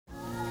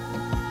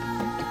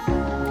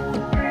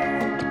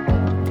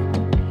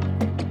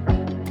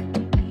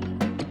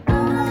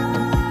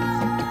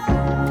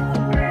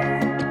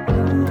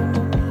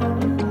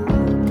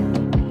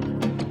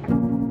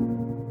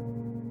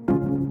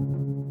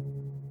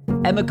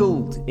Emma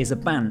Gould is a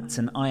BANT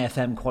and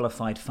IFM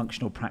qualified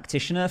functional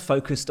practitioner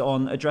focused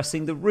on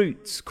addressing the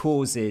root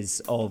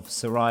causes of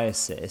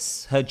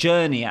psoriasis. Her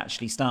journey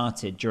actually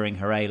started during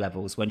her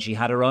A-levels when she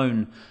had her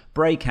own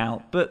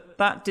breakout, but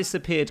that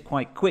disappeared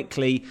quite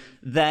quickly.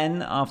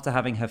 Then, after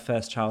having her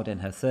first child in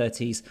her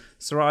 30s,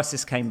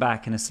 psoriasis came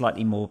back in a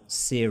slightly more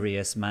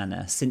serious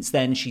manner. Since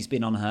then, she's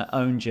been on her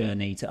own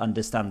journey to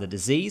understand the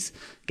disease,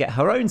 get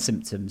her own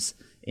symptoms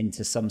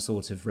into some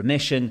sort of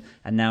remission,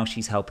 and now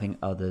she's helping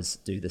others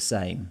do the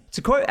same.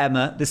 To quote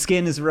Emma, the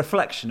skin is a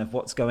reflection of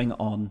what's going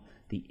on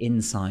the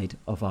inside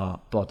of our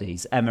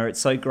bodies. Emma, it's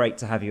so great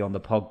to have you on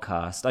the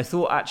podcast. I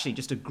thought actually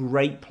just a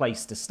great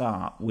place to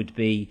start would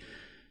be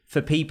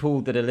for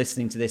people that are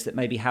listening to this that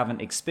maybe haven't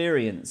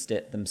experienced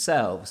it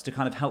themselves, to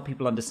kind of help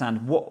people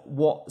understand what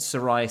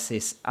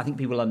psoriasis, I think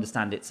people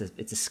understand it's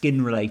a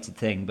skin-related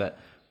thing, but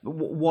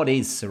what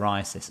is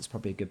psoriasis? It's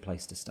probably a good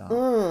place to start.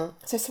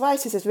 So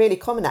psoriasis is really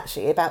common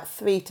actually. About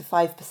 3 to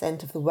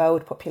 5% of the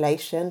world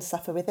population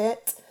suffer with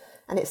it.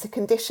 And it's a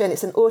condition,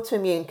 it's an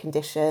autoimmune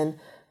condition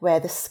where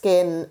the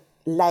skin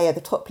layer,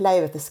 the top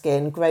layer of the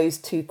skin grows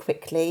too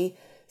quickly.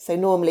 So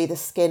normally the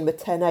skin would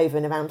turn over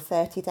in around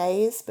 30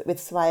 days, but with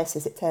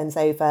psoriasis it turns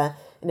over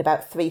in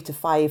about 3 to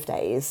 5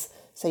 days.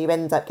 So you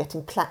end up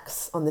getting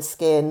plaques on the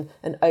skin,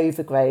 an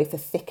overgrowth, a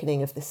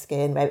thickening of the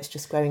skin where it's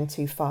just growing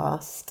too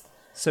fast.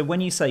 So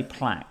when you say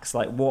plaques,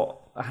 like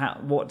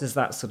what does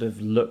that sort of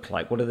look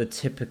like? What are the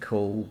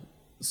typical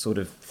sort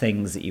of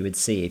things that you would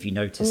see if you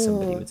notice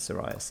somebody with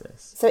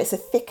psoriasis? So it's a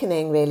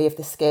thickening really of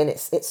the skin.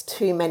 It's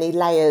too many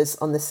layers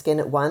on the skin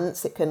at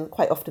once. It can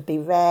quite often be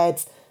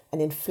red and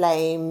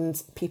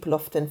inflamed. People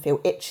often feel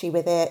itchy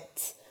with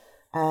it.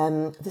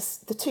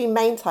 The two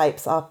main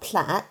types are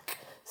plaque.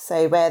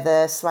 So where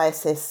the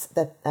psoriasis,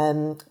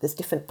 there's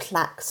different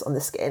plaques on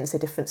the skin, so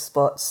different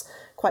spots.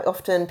 Quite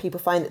often people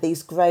find that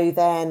these grow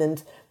then,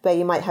 and where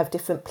you might have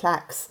different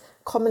plaques,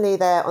 commonly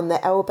they're on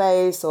the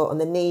elbows or on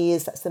the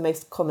knees. That's the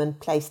most common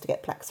place to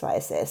get plaque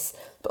psoriasis.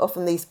 But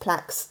often these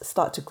plaques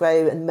start to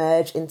grow and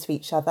merge into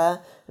each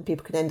other, and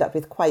people can end up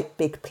with quite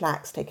big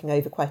plaques taking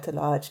over quite a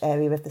large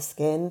area of the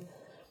skin.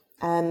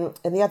 And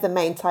the other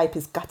main type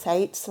is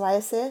guttate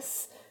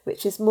psoriasis,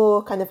 which is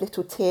more kind of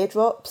little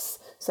teardrops,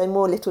 so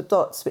more little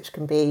dots which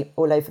can be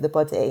all over the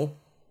body.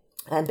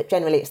 But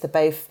generally they're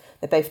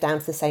both down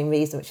to the same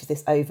reason, which is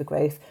this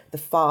overgrowth, the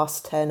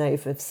fast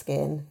turnover of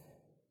skin.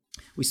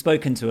 We've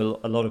spoken to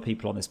a lot of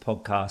people on this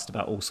podcast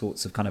about all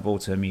sorts of kind of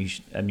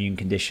autoimmune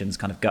conditions,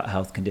 kind of gut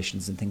health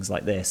conditions and things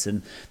like this.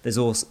 And there's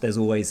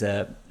always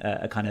a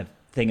kind of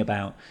thing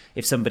about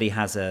if somebody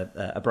has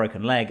a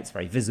broken leg, it's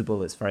very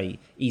visible, it's very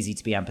easy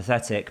to be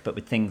empathetic. But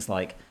with things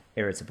like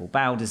irritable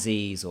bowel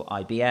disease or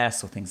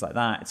IBS or things like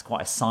that, it's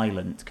quite a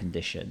silent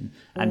condition.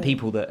 And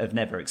people that have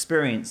never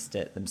experienced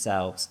it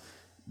themselves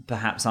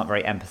perhaps aren't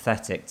very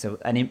empathetic to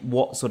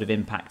what sort of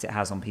impact it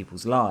has on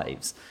people's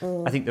lives.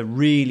 I think the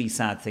really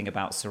sad thing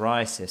about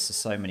psoriasis for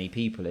so many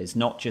people is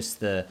not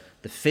just the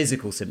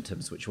physical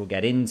symptoms, which we'll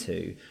get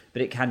into,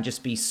 but it can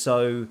just be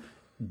so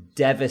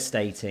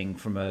devastating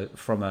from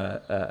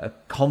a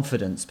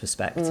confidence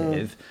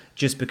perspective,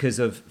 just because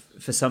of,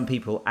 for some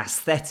people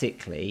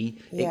aesthetically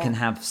it can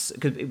have,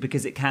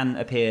 because it can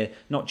appear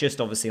not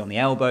just obviously on the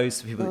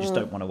elbows for people that just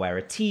don't want to wear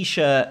a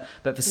t-shirt,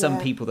 but for some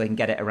people they can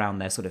get it around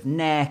their sort of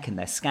neck and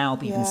their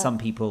scalp, even some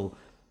people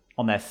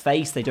on their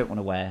face, they don't want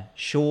to wear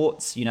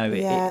shorts,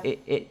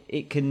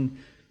 it can.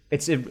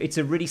 It's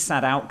a really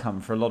sad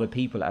outcome for a lot of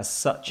people. It has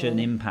such an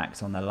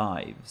impact on their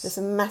lives. There's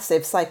a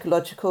massive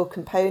psychological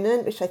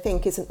component, which I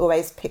think isn't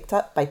always picked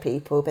up by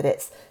people, but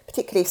it's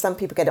particularly some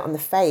people get it on the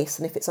face.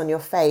 And if it's on your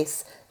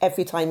face,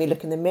 every time you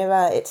look in the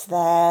mirror, it's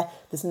there.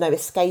 There's no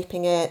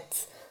escaping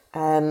it.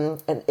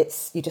 And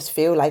you just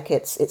feel like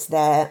it's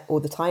there all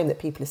the time, that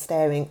people are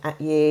staring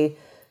at you.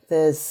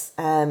 There's,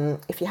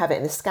 if you have it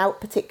in the scalp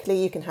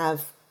particularly, you can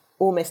have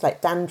almost like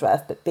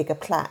dandruff, but bigger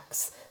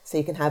plaques. So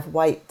you can have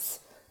white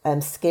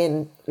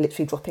skin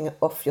literally dropping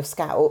off your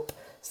scalp,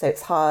 so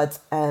it's hard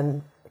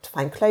to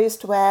find clothes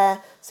to wear.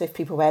 So if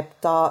people wear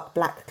dark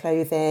black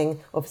clothing,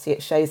 obviously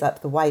it shows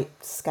up the white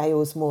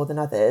scales more than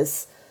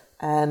others,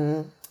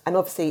 and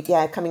obviously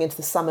coming into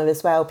the summer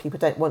as well, people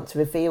don't want to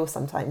reveal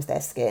sometimes their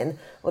skin,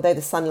 although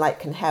the sunlight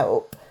can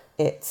help.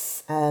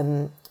 It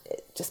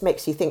just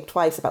makes you think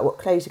twice about what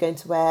clothes you're going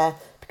to wear,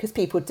 because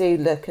people do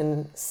look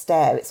and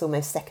stare. It's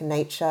almost second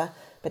nature,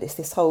 but it's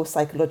this whole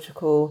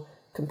psychological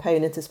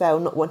component as well,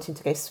 not wanting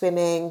to go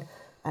swimming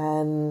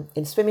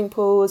in swimming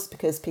pools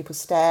because people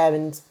stare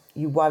and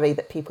you worry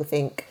that people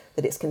think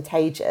that it's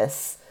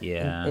contagious,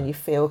 and you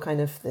feel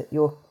kind of that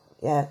you're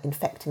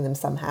infecting them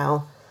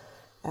somehow.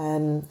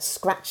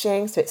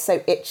 Scratching, so it's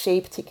so itchy,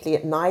 particularly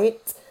at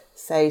night,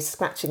 so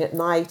scratching at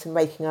night and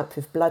waking up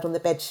with blood on the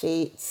bed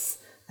sheets,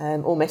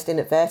 almost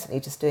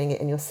inadvertently just doing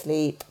it in your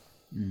sleep.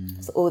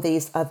 So all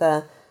these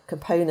other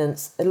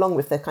components, along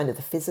with the kind of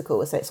the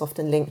physical, so it's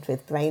often linked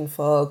with brain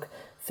fog,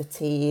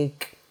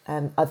 fatigue,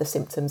 other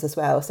symptoms as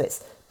well. So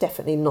it's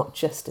definitely not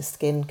just a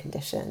skin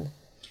condition.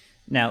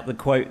 Now, the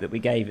quote that we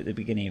gave at the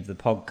beginning of the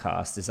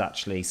podcast is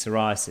actually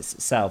psoriasis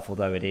itself,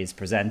 although it is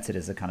presented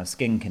as a kind of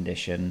skin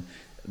condition.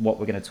 What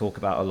we're going to talk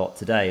about a lot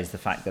today is the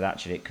fact that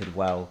actually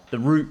the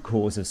root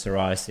cause of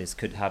psoriasis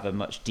could have a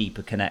much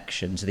deeper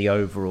connection to the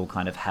overall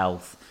kind of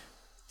health,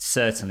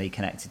 certainly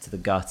connected to the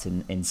gut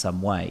in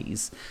some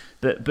ways.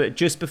 But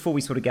just before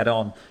we sort of get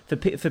on,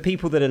 for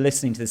people that are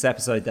listening to this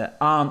episode that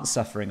aren't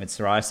suffering with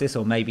psoriasis,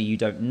 or maybe you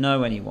don't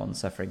know anyone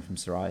suffering from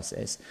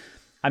psoriasis,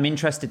 I'm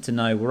interested to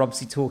know, we're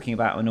obviously talking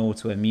about an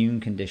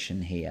autoimmune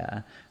condition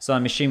here. So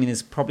I'm assuming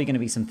there's probably going to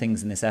be some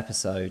things in this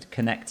episode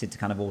connected to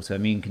kind of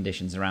autoimmune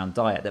conditions around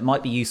diet that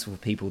might be useful for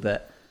people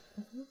that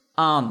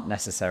aren't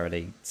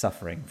necessarily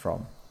suffering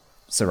from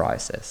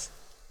psoriasis.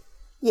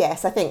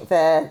 Yes, I think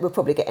we'll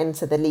probably get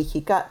into the leaky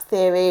gut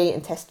theory,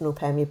 intestinal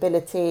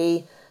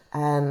permeability,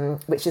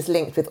 which is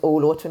linked with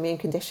all autoimmune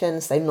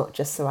conditions, so not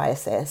just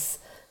psoriasis,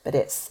 but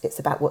it's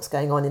about what's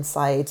going on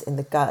inside in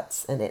the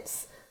gut, and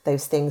it's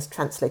those things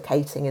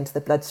translocating into the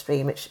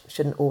bloodstream, which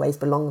shouldn't always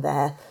belong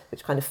there,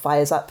 which kind of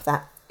fires up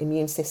that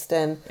immune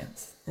system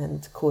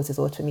and causes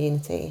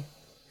autoimmunity.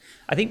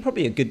 I think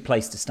probably a good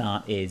place to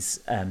start is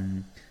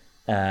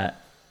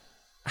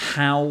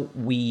how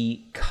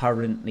we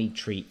currently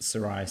treat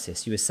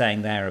psoriasis. You were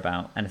saying there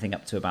about anything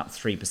up to about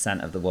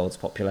 3% of the world's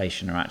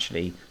population are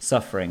actually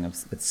suffering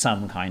with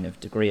some kind of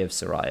degree of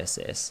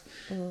psoriasis.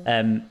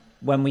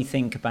 When we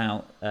think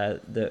about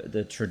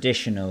the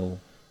traditional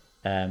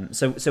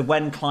so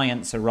when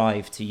clients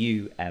arrive to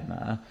you,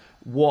 Emma,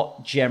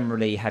 what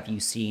generally have you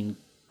seen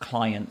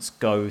clients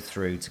go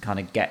through to kind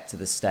of get to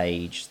the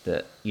stage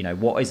that,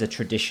 what is a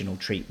traditional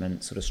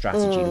treatment sort of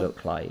strategy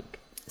look like?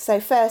 So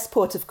first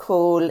port of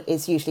call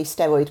is usually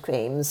steroid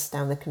creams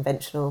down the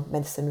conventional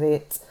medicine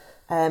route.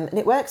 And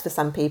it works for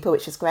some people,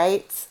 which is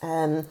great.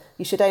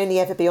 You should only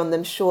ever be on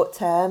them short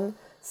term.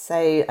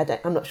 So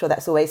I'm not sure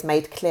that's always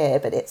made clear,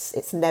 but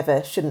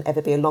shouldn't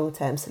ever be a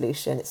long-term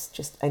solution. It's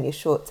just only a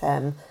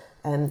short-term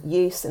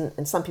use,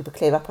 and some people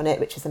clear up on it,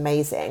 which is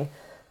amazing.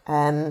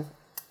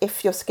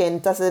 If your skin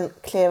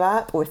doesn't clear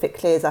up, or if it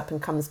clears up and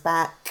comes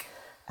back,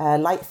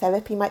 light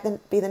therapy might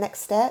then be the next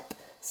step.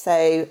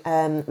 So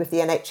with the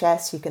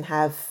NHS, you can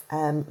have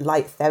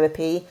light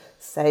therapy,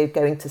 so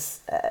going to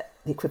the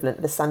equivalent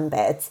of a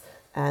sunbed,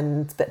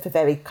 but for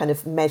very kind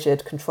of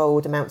measured,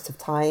 controlled amounts of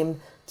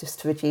time, just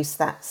to reduce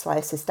that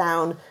psoriasis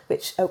down,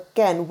 which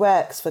again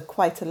works for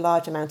quite a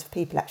large amount of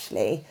people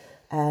actually.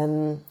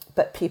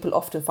 But people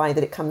often find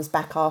that it comes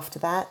back after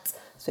that.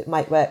 So it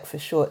might work for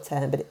short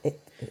term, but it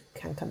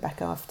can come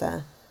back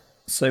after.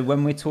 So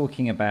when we're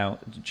talking about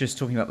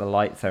the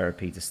light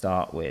therapy to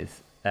start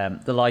with,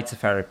 the lighter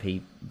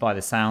therapy, by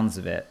the sounds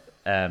of it,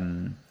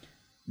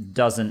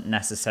 doesn't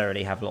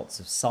necessarily have lots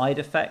of side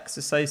effects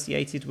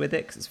associated with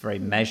it, because it's very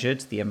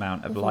measured, the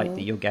amount of light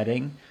that you're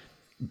getting.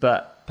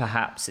 But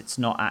perhaps it's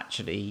not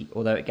actually,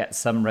 although it gets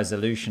some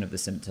resolution of the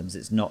symptoms,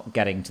 it's not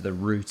getting to the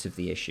root of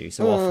the issue.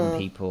 So often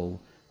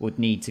people would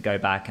need to go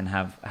back and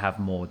have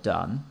more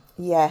done.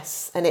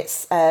 Yes, and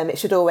it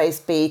should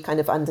always be kind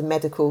of under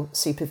medical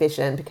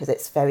supervision, because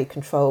it's very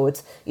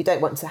controlled. You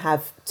don't want to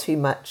have too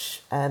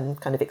much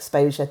kind of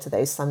exposure to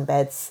those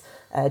sunbeds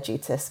due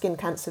to skin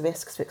cancer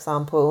risks, for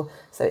example.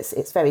 So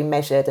it's very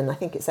measured, and I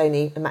think it's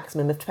only a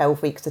maximum of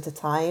 12 weeks at a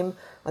time,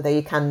 although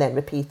you can then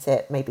repeat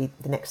it maybe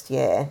the next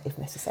year if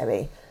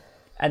necessary.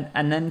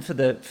 And then for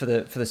the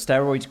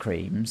steroid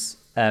creams,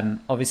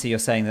 obviously you're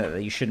saying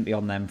that you shouldn't be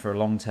on them for a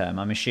long term.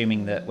 I'm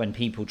assuming that when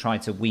people try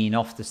to wean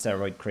off the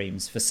steroid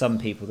creams, for some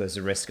people there's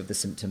a risk of the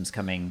symptoms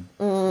coming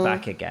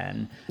back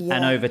again. Yeah.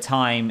 And over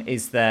time,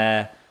 is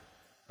there,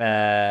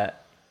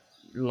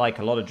 like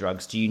a lot of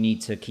drugs, do you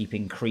need to keep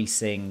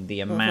increasing the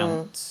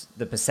amount,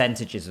 the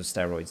percentages of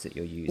steroids that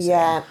you're using?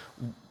 Yeah.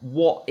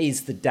 What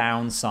is the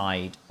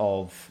downside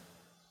of,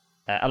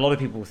 a lot of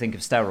people will think of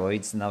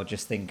steroids and they'll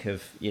just think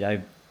of,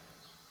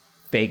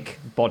 big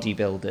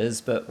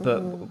bodybuilders, but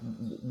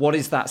what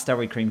is that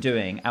steroid cream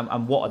doing,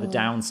 and what are the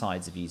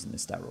downsides of using the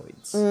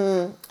steroids?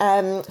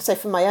 So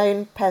from my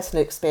own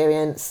personal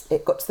experience,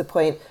 it got to the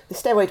point, the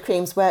steroid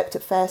creams worked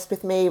at first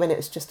with me when it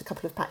was just a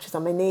couple of patches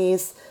on my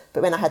knees,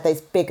 but when I had those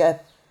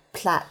bigger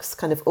plaques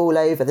kind of all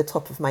over the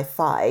top of my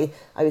thigh,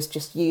 I was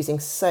just using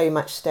so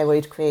much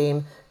steroid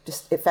cream.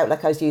 It felt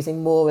like I was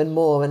using more and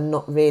more and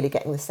not really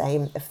getting the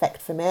same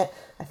effect from it.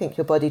 I think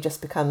your body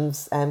just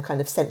becomes kind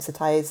of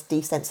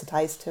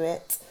desensitized to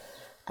it.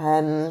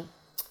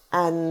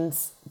 And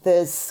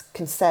there's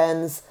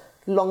concerns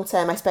long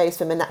term, I suppose,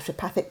 from a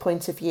naturopathic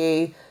point of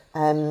view.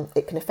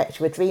 It can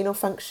affect your adrenal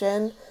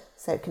function.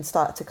 So it can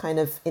start to kind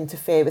of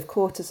interfere with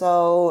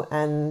cortisol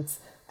and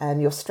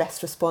your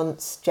stress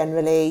response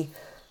generally.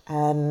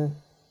 Some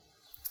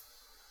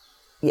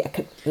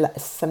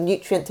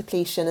nutrient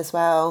depletion as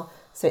well.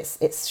 So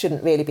it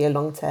shouldn't really be a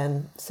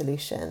long-term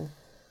solution.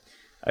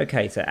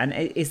 Okay, so and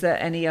is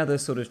there any other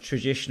sort of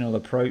traditional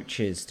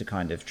approaches to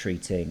kind of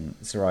treating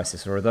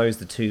psoriasis, or are those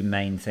the two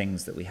main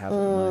things that we have at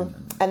the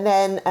moment? And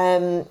then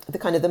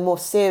the more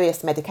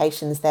serious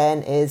medications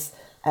then is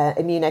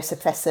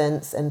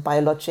immunosuppressants and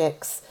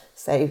biologics.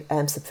 So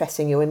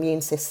suppressing your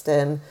immune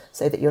system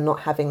so that you're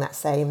not having that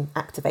same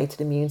activated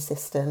immune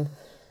system.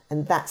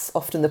 And that's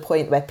often the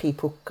point where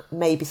people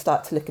maybe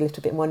start to look a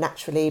little bit more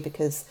naturally,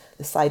 because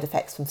the side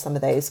effects from some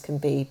of those can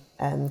be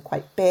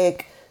quite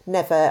big.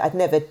 I'd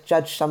never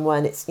judge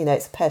someone. It's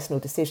a personal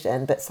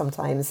decision, but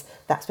sometimes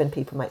that's when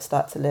people might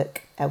start to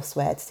look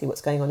elsewhere to see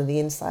what's going on the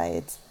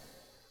inside.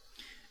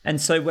 And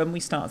so when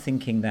we start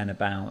thinking then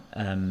about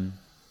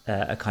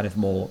a kind of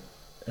more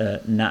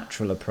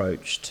natural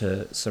approach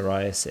to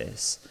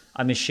psoriasis,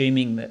 I'm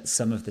assuming that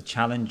some of the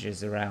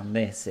challenges around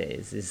this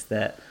is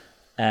that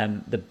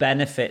the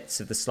benefits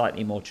of the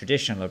slightly more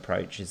traditional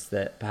approach is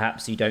that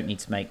perhaps you don't need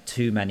to make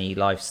too many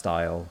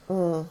lifestyle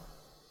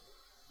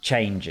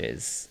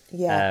changes.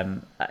 Yeah.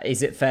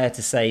 Is it fair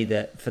to say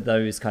that for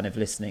those kind of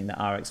listening that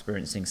are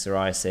experiencing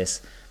psoriasis,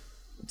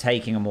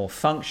 taking a more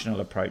functional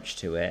approach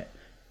to it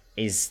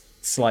is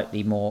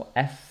slightly more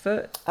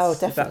effort? Oh,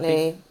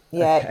 definitely.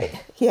 Yeah. Okay.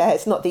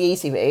 It's not the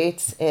easy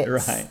route. It's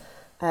right.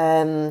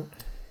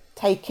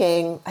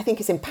 I think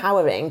it's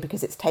empowering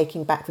because it's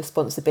taking back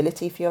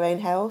responsibility for your own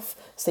health.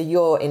 So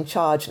you're in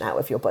charge now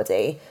of your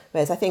body.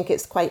 Whereas I think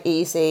it's quite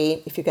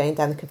easy if you're going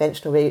down the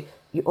conventional route,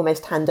 you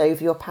almost hand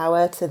over your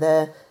power to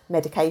the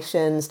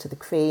medications, to the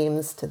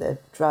creams, to the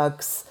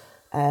drugs,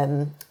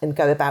 and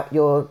go about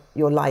your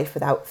life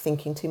without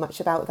thinking too much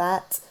about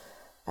that.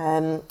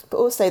 But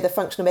also the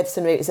functional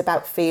medicine route is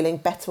about feeling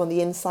better on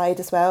the inside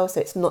as well. So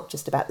it's not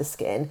just about the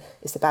skin,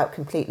 it's about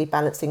completely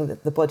balancing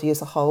the body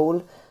as a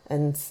whole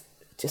and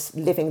just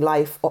living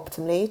life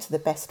optimally to the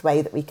best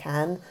way that we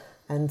can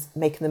and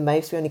making the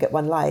most. We only get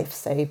one life,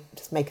 so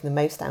just making the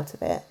most out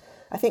of it.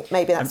 I think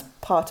maybe that's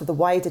part of the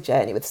wider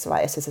journey with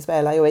psoriasis as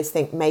well. I always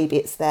think maybe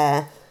it's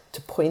there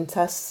to point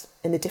us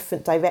in a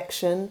different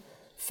direction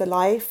for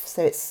life.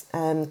 So it's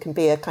can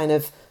be a kind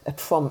of a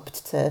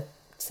prompt to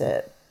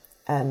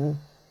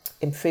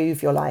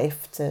improve your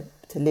life, to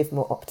live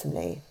more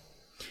optimally.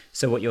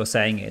 So what you're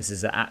saying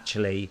is that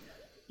actually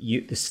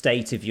the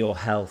state of your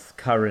health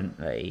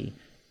currently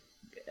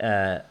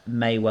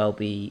may well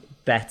be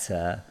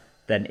better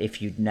than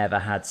if you'd never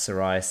had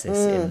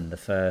psoriasis in the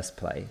first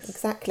place.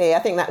 Exactly. I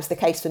think that was the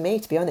case for me,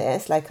 to be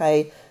honest. Like,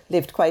 I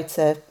lived quite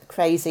a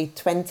crazy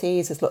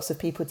 20s, as lots of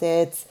people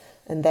did,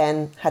 and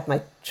then had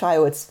my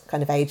child's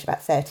kind of age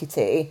about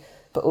 32,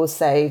 but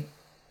also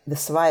the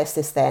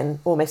psoriasis then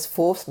almost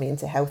forced me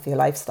into a healthier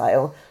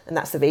lifestyle. And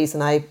that's the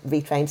reason I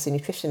retrained as a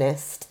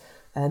nutritionist,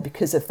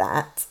 because of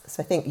that.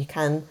 So I think you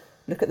can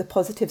look at the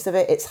positives of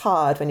it. It's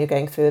hard when you're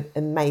going through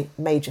a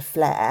major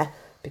flare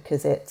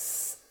because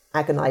it's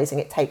agonizing.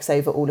 It takes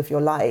over all of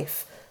your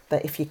life.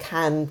 But if you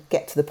can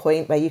get to the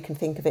point where you can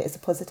think of it as a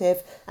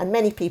positive, and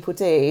many people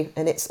do,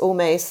 and it's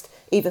almost,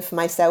 even for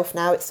myself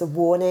now, it's a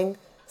warning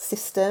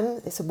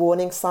system. It's a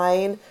warning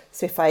sign.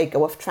 So if I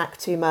go off track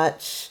too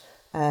much,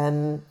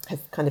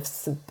 have kind of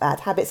some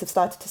bad habits have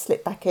started to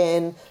slip back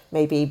in,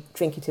 maybe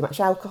drinking too much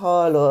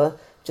alcohol or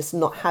just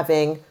not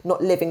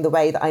living the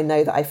way that I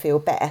know that I feel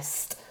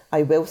best,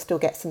 I will still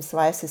get some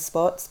psoriasis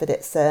spots, but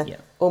it's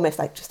almost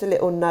like just a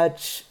little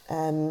nudge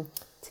to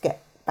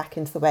get back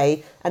into the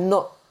way, and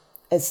not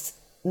as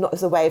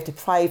a way of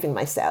depriving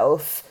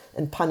myself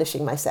and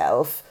punishing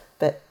myself,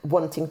 but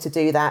wanting to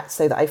do that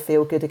so that I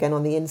feel good again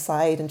on the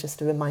inside, and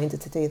just a reminder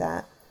to do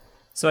that.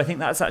 So I think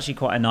that's actually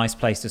quite a nice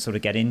place to sort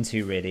of get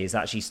into, really, is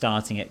actually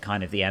starting at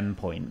kind of the end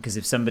point. Because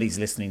if somebody's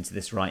listening to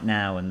this right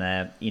now and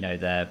they're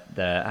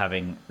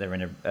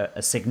in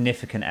a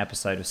significant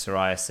episode of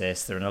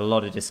psoriasis, they're in a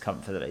lot of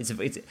discomfort,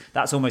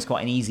 that's almost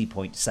quite an easy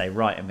point to say,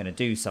 right, I'm going to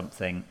do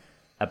something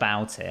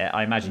about it.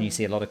 I imagine you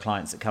see a lot of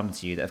clients that come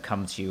to you that have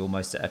come to you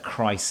almost at a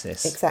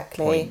crisis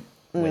point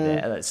with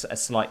it. It's a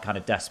slight kind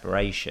of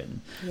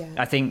desperation. Yeah.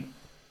 I think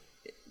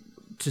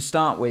to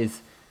start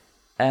with,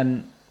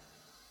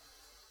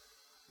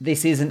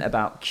 this isn't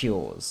about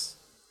cures,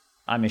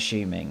 I'm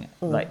assuming.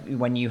 Like,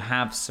 when you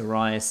have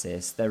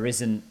psoriasis, there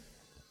isn't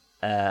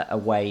a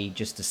way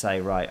just to say,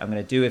 right, I'm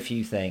going to do a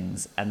few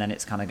things and then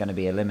it's kind of going to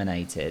be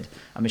eliminated.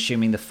 I'm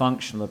assuming the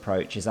functional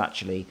approach is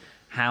actually,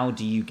 how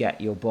do you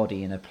get your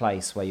body in a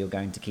place where you're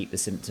going to keep the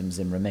symptoms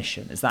in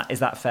remission? Is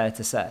that fair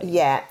to say?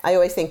 Yeah, I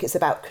always think it's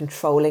about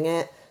controlling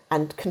it,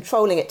 and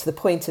controlling it to the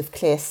point of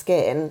clear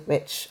skin,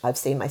 which I've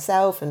seen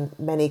myself and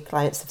many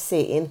clients have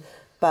seen,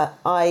 but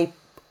I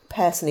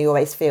personally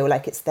always feel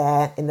like it's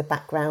there in the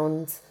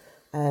background,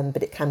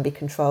 but it can be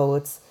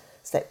controlled.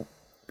 So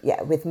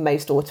yeah, with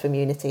most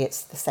autoimmunity,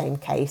 it's the same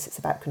case. It's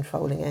about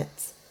controlling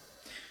it.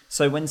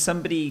 So when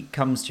somebody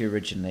comes to you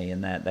originally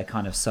and they're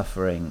kind of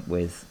suffering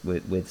with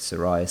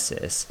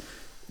psoriasis,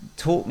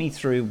 talk me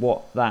through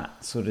what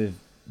that sort of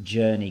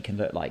journey can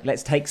look like.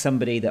 Let's take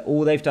somebody that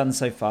all they've done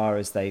so far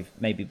is they've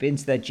maybe been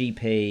to their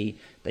GP,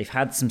 they've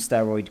had some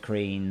steroid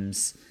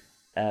creams,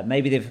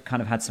 maybe they've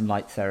kind of had some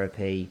light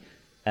therapy,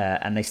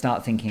 and they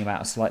start thinking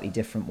about a slightly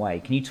different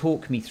way. Can you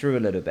talk me through a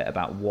little bit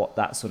about what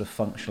that sort of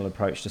functional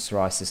approach to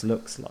psoriasis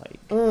looks like?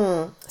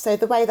 So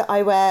the way that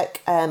I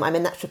work, I'm a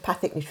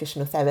naturopathic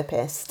nutritional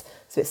therapist.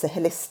 So it's a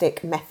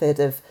holistic method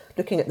of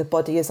looking at the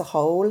body as a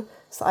whole.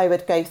 So I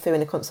would go through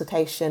in a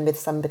consultation with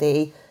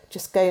somebody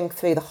just going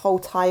through the whole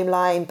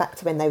timeline back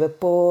to when they were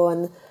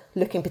born,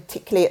 looking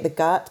particularly at the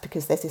gut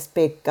because there's this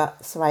big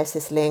gut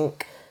psoriasis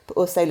link, but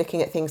also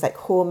looking at things like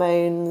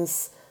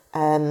hormones.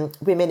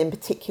 Women in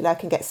particular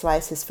can get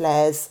psoriasis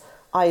flares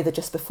either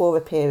just before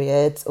a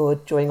period or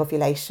during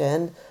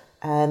ovulation.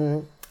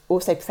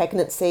 Also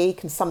pregnancy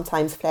can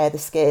sometimes flare the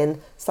skin,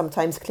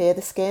 sometimes clear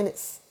the skin.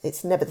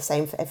 It's never the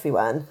same for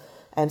everyone.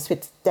 So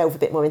we delve a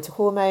bit more into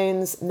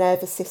hormones,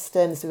 nervous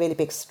system. There's a really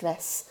big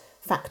stress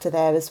factor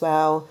there as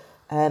well.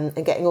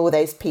 And getting all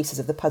those pieces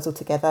of the puzzle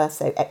together.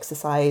 So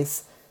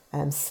exercise,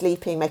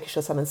 sleeping, making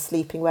sure someone's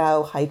sleeping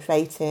well,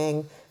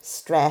 hydrating,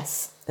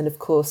 stress, and of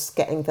course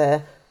getting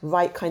the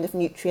right kind of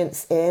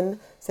nutrients in.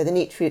 So the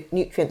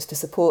nutrients to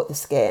support the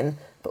skin,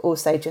 but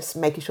also just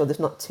making sure there's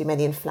not too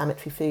many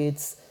inflammatory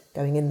foods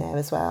going in there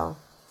as well.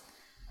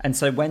 And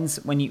so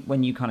when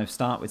you kind of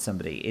start with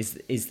somebody,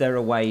 is there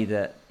a way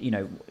that,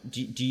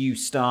 do you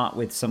start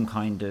with some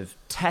kind of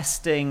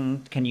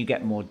testing? Can you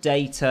get more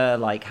data?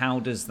 Like, how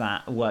does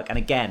that work? And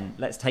again,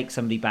 let's take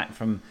somebody back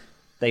from,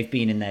 they've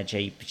been in their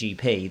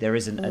GP. There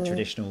isn't a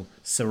traditional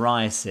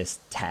psoriasis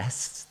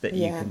test that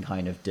you can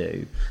kind of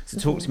do. So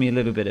talk to me a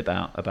little bit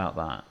about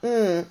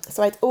that.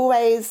 So I'd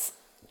always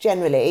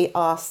generally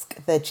ask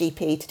the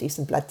GP to do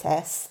some blood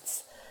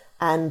tests.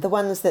 And the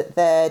ones that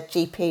the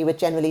GP would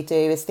generally do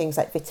is things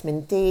like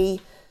vitamin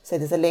D. So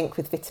there's a link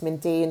with vitamin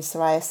D and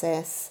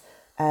psoriasis.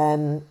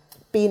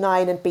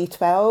 B9 and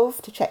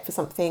B12 to check for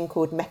something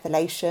called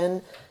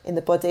methylation in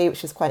the body,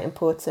 which is quite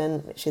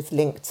important, which is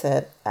linked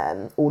to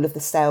all of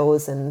the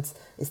cells and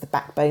is the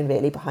backbone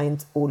really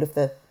behind all of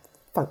the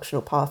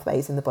functional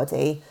pathways in the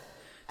body.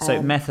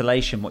 So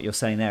methylation, what you're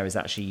saying there is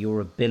actually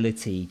your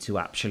ability to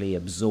actually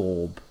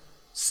absorb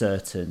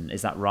certain,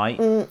 is that right?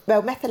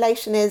 Well,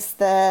 methylation is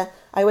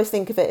I always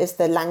think of it as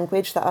the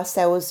language that our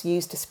cells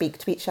use to speak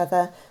to each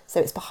other.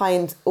 So it's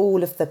behind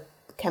all of the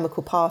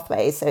chemical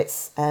pathways. So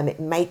it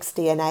makes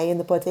DNA in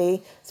the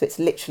body. So it's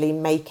literally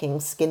making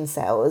skin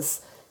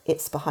cells.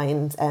 It's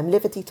behind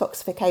liver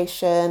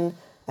detoxification,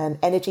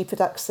 energy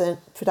production,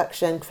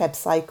 Krebs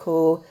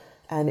cycle.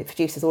 It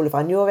produces all of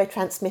our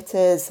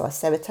neurotransmitters, so our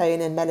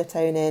serotonin,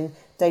 melatonin,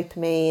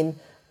 dopamine.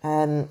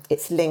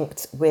 It's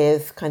linked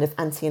with kind of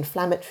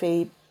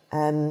anti-inflammatory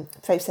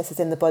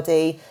processes in the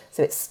body.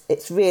 So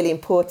it's really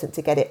important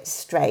to get it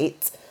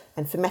straight.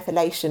 And for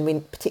methylation, we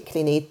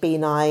particularly need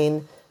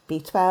B9,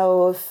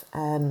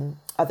 B12,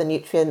 other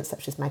nutrients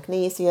such as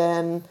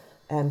magnesium,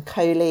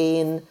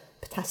 choline,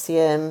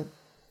 potassium.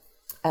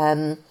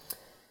 And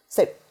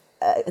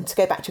to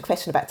go back to your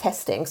question about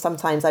testing,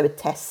 sometimes I would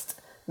test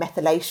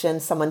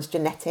methylation, someone's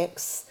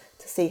genetics,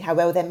 to see how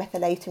well they're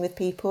methylating with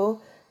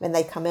people when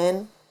they come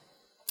in.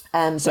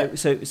 So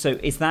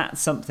is that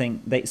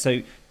something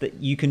that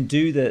you can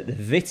do the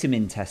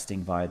vitamin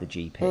testing via the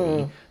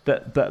GP,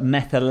 but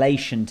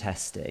methylation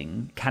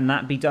testing, can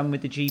that be done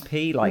with the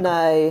GP?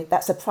 No,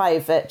 that's a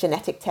private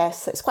genetic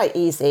test. So it's quite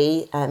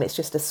easy. It's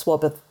just a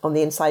swab on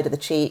the inside of the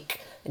cheek,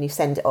 and you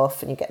send it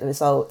off, and you get the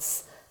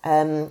results.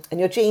 And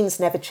your genes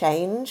never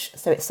change,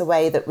 so it's a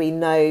way that we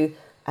know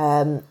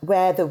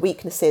where the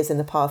weaknesses in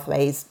the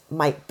pathways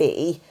might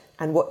be,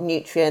 and what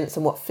nutrients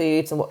and what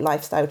foods and what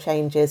lifestyle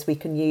changes we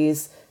can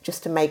use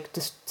just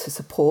to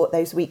support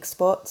those weak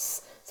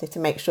spots, so to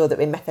make sure that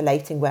we're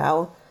methylating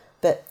well.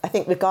 But I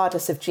think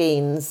regardless of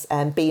genes,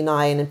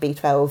 B9 and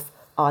B12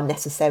 are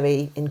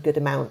necessary in good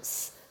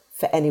amounts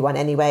for anyone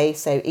anyway.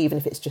 So even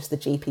if it's just the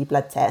GP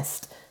blood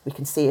test, we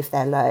can see if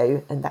they're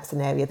low, and that's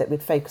an area that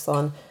we'd focus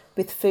on.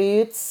 With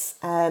foods,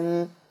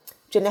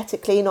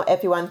 genetically, not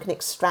everyone can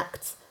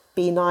extract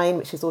B9,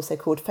 which is also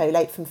called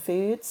folate, from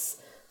foods.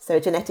 So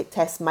a genetic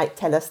test might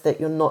tell us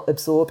that you're not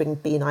absorbing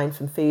B9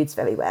 from foods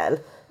very well,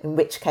 in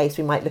which case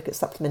we might look at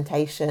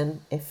supplementation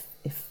if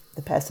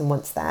the person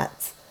wants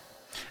that.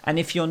 And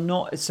if you're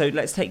not, so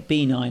let's take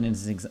B9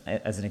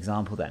 as an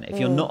example then. If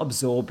you're not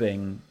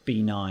absorbing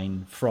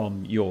B9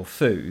 from your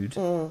food,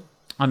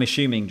 I'm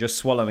assuming just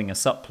swallowing a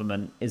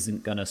supplement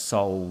isn't going to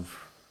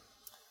solve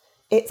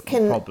the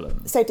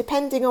problem. So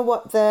depending on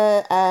what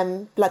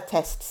the blood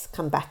tests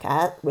come back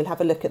at, we'll have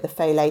a look at the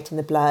folate in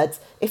the blood.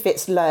 If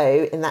it's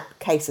low, in that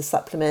case a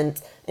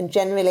supplement. And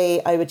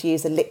generally I would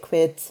use a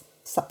liquid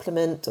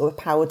supplement or a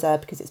powder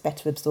because it's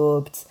better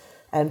absorbed,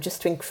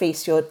 just to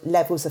increase your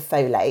levels of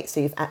folate. So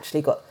you've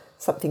actually got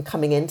something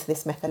coming into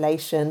this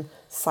methylation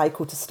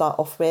cycle to start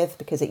off with,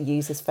 because it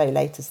uses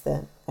folate as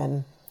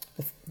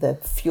the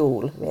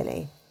fuel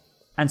really.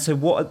 And so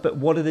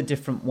what are the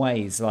different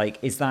ways? Like,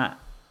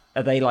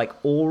 are they like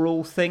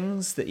oral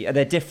things? Are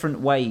there different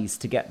ways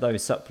to get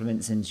those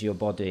supplements into your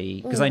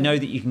body? Because I know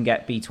that you can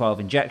get B12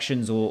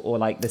 injections or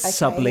like the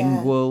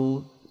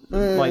sublingual,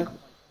 like,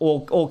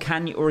 or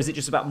can you, or is it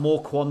just about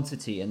more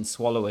quantity and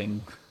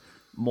swallowing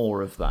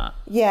more of that?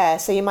 Yeah,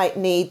 so you might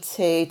need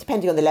to,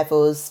 depending on the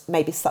levels,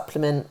 maybe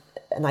supplement,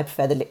 and I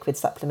prefer the liquid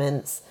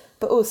supplements,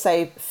 but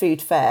also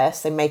food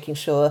first. So making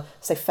sure,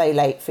 so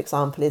folate, for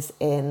example, is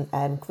in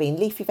green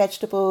leafy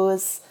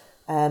vegetables,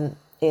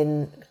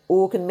 in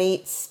organ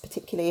meats,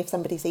 particularly if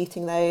somebody's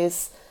eating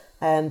those.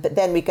 But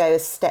then we go a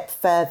step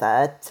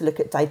further to look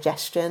at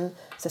digestion.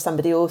 So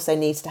somebody also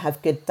needs to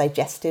have good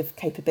digestive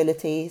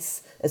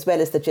capabilities, as well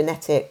as the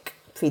genetic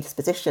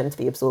predisposition to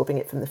be absorbing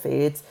it from the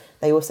foods.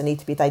 They also need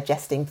to be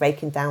digesting,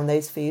 breaking down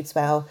those foods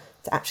well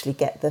to actually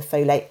get the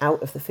folate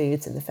out of the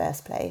foods in the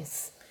first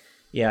place.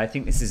 Yeah, I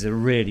think this is a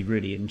really,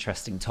 really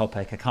interesting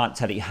topic. I can't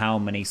tell you how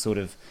many sort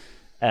of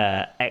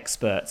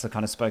experts I've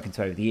kind of spoken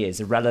to over the years,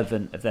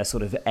 irrelevant of their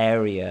sort of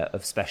area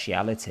of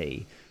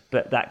speciality,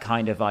 but that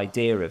kind of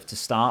idea of, to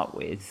start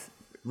with,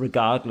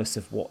 regardless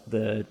of what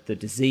the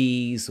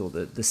disease or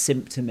the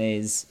symptom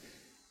is,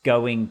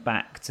 going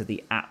back to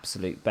the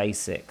absolute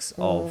basics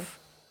of,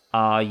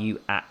 are you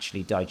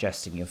actually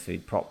digesting your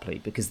food properly?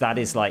 Because that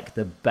is like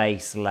the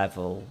base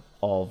level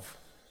of,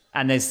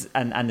 and there's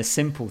and the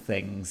simple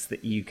things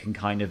that you can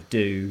kind of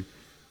do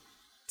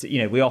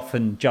to, we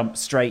often jump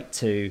straight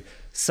to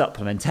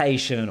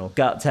supplementation or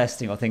gut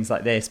testing or things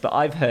like this, but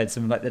I've heard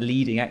some like the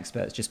leading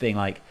experts just being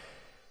like,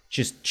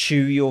 just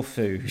chew your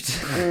food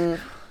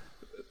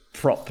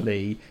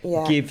properly,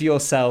 give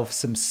yourself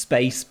some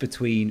space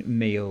between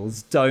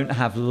meals, don't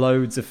have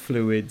loads of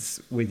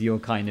fluids with your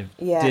kind of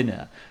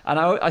dinner. And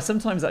I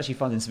sometimes actually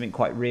find there's something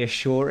quite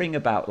reassuring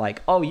about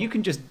like, oh, you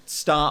can just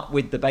start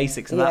with the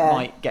basics and that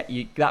might get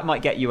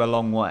you a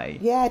long way.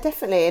 Yeah,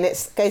 definitely. And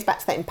it goes back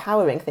to that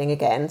empowering thing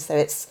again. So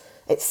it's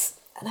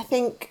and I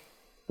think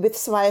with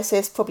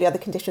psoriasis, probably other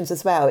conditions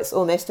as well, it's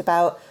almost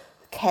about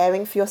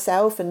caring for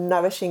yourself and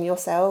nourishing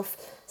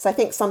yourself. So I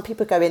think some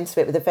people go into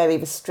it with a very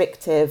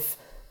restrictive,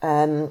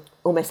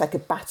 almost like a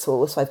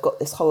battle. So I've got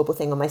this horrible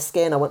thing on my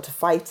skin, I want to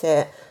fight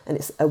it, and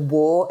it's a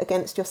war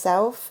against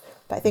yourself.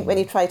 But I think when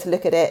you try to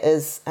look at it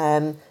as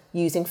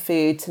using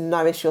food to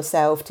nourish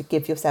yourself, to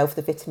give yourself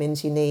the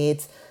vitamins you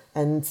need,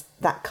 and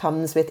that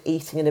comes with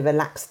eating in a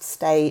relaxed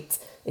state,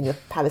 in your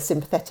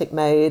parasympathetic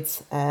mode,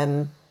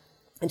 and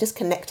just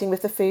connecting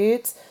with the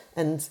food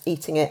and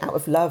eating it out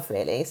of love,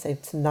 really, so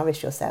to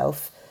nourish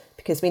yourself.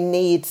 Because we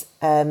need,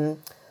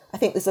 I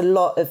think there's a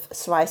lot of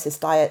psoriasis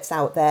diets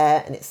out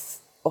there, and it's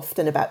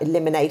often about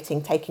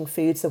eliminating, taking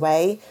foods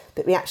away.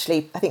 But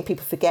I think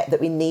people forget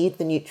that we need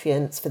the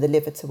nutrients for the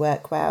liver to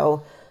work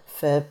well,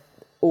 for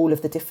all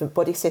of the different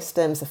body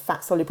systems, the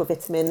fat-soluble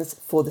vitamins,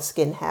 for the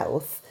skin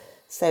health.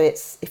 So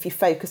if you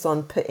focus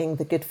on putting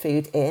the good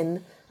food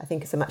in, I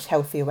think it's a much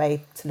healthier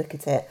way to look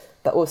at it.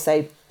 But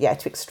also,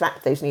 to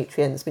extract those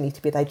nutrients, we need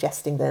to be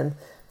digesting them.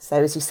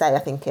 So as you say, I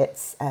think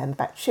it's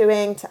about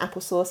chewing to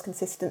applesauce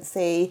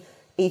consistency,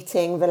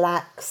 eating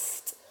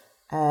relaxed,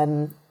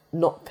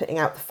 not putting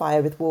out the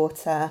fire with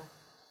water,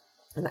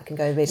 and that can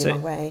go a really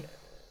long way.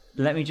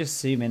 Let me just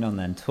zoom in on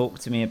then. Talk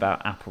to me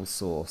about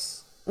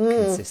applesauce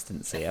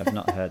consistency. I've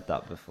not heard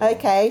that before.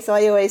 Okay, so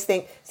I always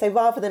think, so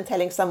rather than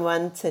telling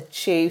someone to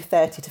chew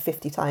 30 to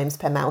 50 times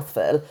per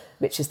mouthful,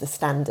 which is the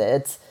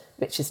standard,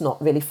 which is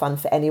not really fun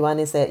for anyone,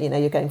 is it?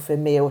 You're going for a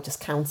meal, just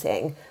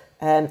counting.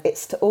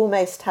 It's to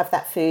almost have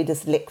that food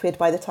as liquid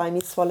by the time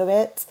you swallow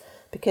it.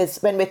 Because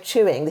when we're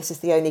chewing, this is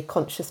the only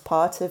conscious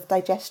part of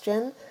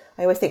digestion.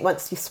 I always think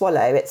once you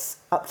swallow, it's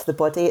up to the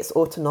body. It's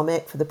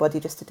autonomic for the body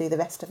just to do the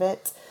rest of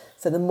it.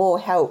 So the more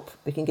help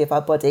we can give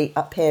our body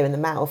up here in the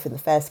mouth in the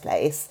first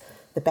place,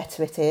 the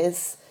better it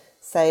is.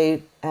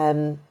 So,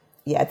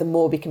 the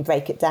more we can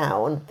break it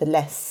down, the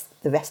less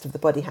the rest of the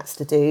body has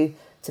to do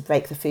to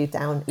break the food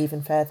down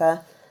even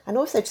further. And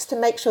also just to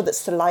make sure that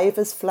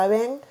saliva's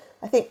flowing.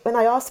 I think when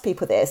I ask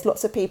people this,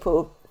 lots of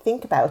people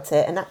think about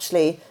it, and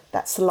actually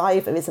that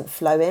saliva isn't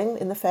flowing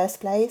in the first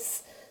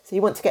place. So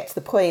you want to get to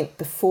the point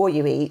before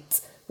you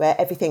eat where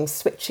everything's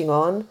switching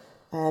on.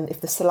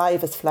 If the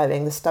saliva's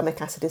flowing, the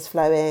stomach acid is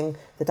flowing,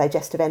 the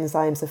digestive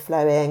enzymes are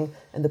flowing,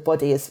 and the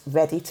body is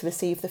ready to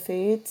receive the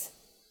food.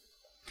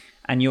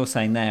 And you're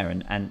saying there,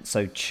 and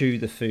so chew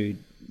the food,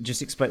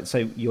 just explain,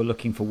 so you're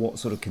looking for what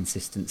sort of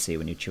consistency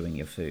when you're chewing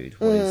your food?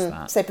 What is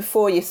that? So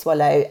before you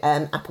swallow,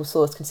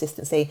 applesauce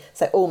consistency,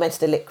 so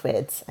almost a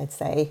liquid, I'd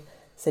say.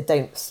 So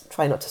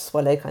try not to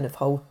swallow kind of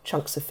whole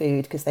chunks of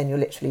food, because then you're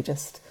literally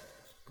just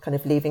kind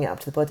of leaving it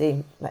up to the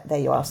body. Like, there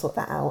you are, sort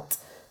that out.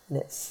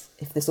 And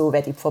if there's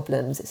already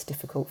problems, it's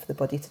difficult for the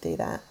body to do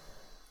that.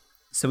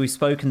 So we've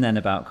spoken then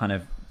about kind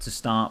of, to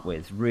start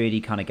with,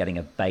 really kind of getting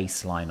a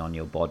baseline on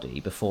your body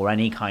before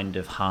any kind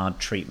of hard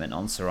treatment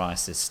on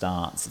psoriasis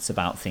starts. It's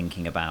about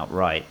thinking about,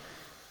 right,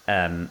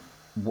 can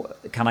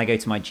I go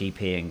to my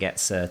GP and get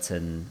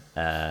certain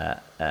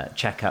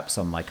checkups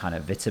on my kind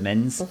of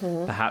vitamins?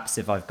 Mm-hmm. Perhaps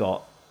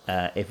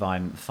if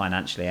I'm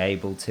financially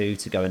able to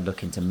go and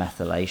look into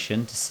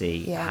methylation to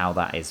see how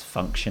that is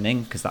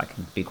functioning, because that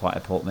can be quite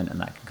important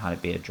and that can kind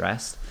of be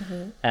addressed.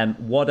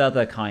 Mm-hmm. What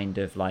other kind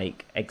of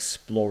like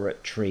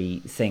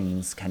exploratory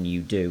things can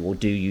you do, or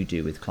do you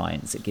do with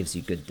clients that gives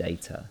you good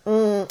data?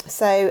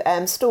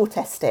 So stool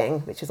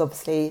testing, which is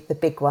obviously the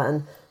big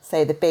one.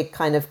 So the big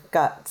kind of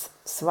gut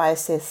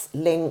psoriasis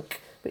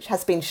link, which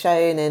has been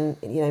shown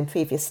in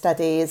previous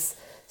studies.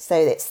 So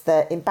it's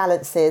the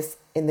imbalances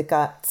in the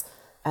gut.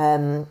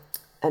 And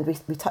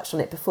we touched on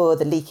it before,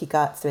 the leaky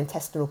gut, so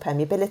intestinal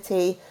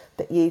permeability,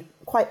 but you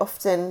quite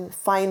often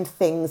find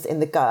things in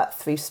the gut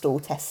through stool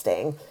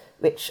testing,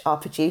 which are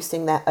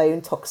producing their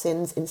own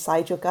toxins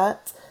inside your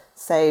gut.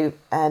 So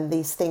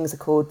these things are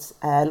called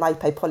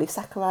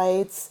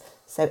lipopolysaccharides,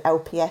 so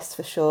LPS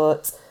for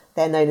short.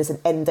 They're known as an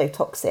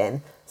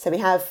endotoxin. So we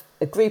have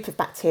a group of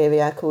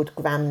bacteria called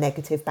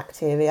gram-negative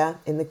bacteria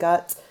in the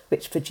gut,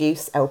 which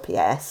produce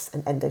LPS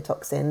and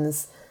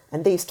endotoxins.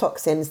 And these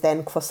toxins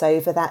then cross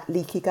over that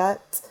leaky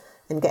gut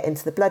and get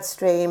into the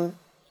bloodstream.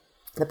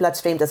 The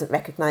bloodstream doesn't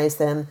recognise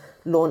them,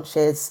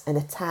 launches an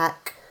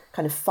attack,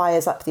 kind of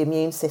fires up the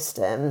immune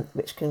system,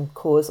 which can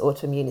cause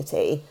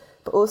autoimmunity.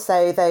 But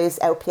also those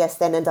LPS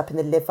then end up in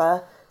the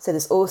liver. So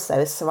there's also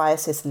a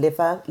psoriasis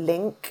liver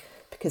link,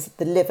 because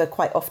the liver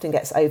quite often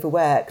gets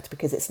overworked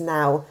because it's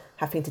now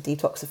having to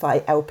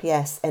detoxify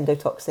LPS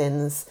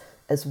endotoxins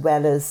as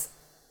well as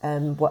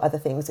what other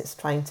things it's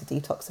trying to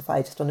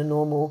detoxify just on a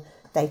normal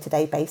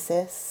day-to-day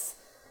basis.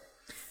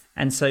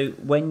 And so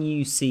when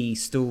you see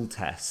stool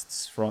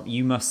tests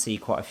you must see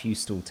quite a few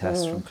stool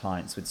tests from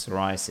clients with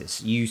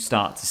psoriasis. You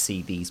start to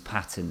see these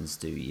patterns,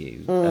 do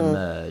you,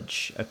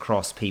 emerge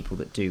across people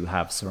that do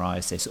have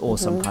psoriasis or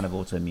some kind of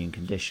autoimmune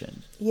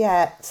condition?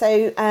 Yeah,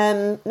 so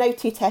no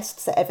two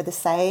tests are ever the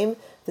same.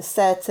 There's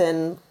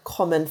certain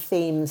common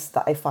themes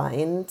that I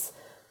find.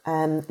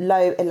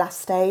 Low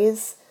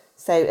elastase.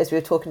 So as we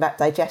were talking about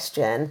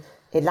digestion,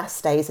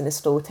 elastase in a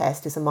stool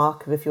test is a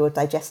marker of your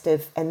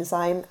digestive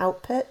enzyme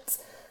output.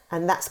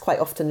 And that's quite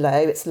often low.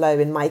 It's low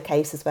in my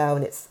case as well,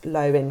 and it's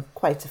low in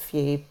quite a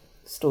few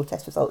stool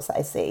test results that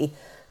I see.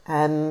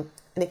 And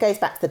it goes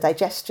back to the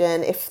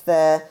digestion. If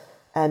the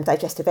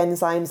digestive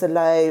enzymes are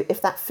low,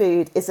 if that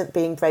food isn't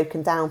being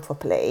broken down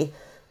properly.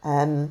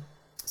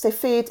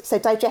 So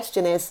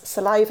digestion is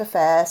saliva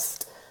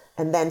first,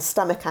 and then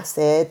stomach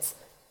acid,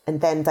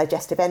 and then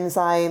digestive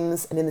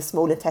enzymes. And in the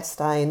small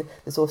intestine,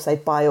 there's also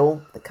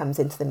bile that comes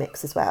into the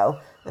mix as well.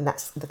 And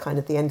that's the kind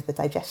of the end of the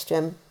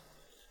digestion.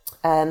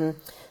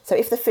 So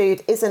if the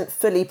food isn't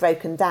fully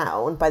broken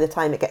down by the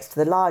time it gets to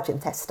the large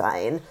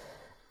intestine,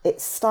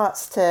 it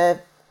starts to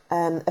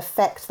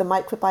affect the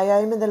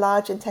microbiome in the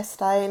large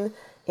intestine.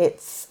 It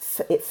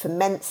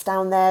ferments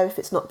down there if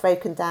it's not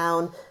broken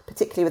down.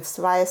 Particularly with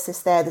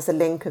psoriasis there's a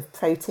link of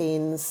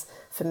proteins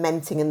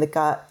fermenting in the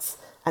gut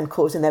and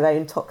causing their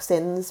own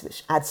toxins,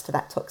 which adds to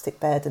that toxic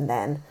burden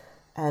then.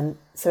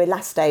 So low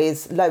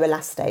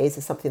elastase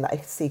is something that I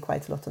see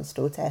quite a lot on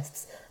stool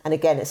tests. And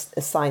again, it's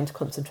a sign to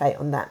concentrate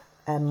on that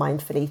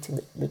mindful eating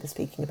that we were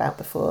speaking about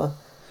before.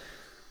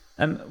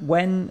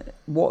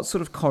 What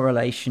sort of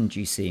correlation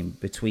do you see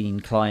between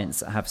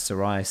clients that have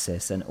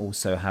psoriasis and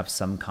also have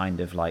some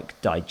kind of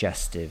like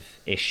digestive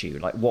issue?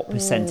 Like what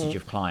percentage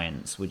of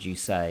clients would you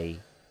say?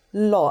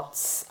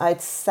 Lots.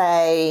 I'd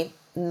say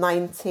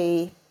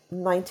 95%.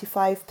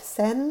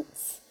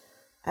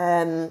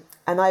 And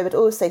I would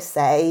also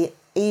say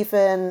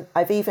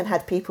I've even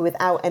had people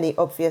without any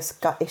obvious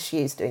gut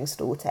issues doing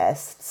stool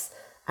tests,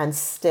 and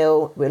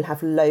still we'll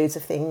have loads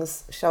of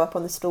things show up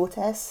on the stool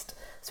test.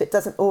 So it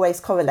doesn't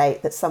always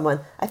correlate that someone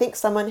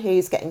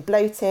who's getting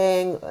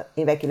bloating,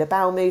 irregular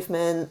bowel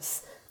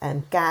movements,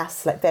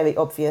 gas, like very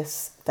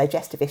obvious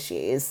digestive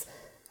issues,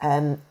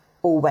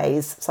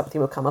 always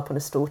something will come up on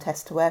a stool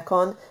test to work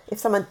on. If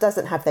someone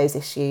doesn't have those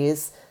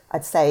issues,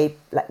 I'd say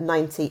like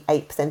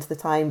 98% of the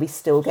time we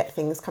still get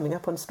things coming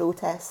up on stool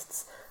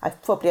tests.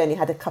 I've probably only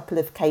had a couple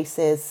of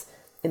cases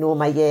in all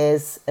my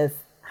years of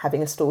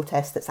having a stool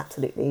test that's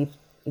absolutely,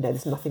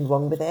 there's nothing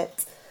wrong with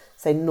it.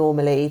 So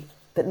normally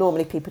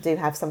people do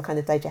have some kind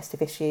of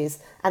digestive issues,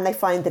 and they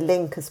find the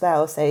link as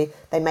well. So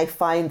they may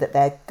find that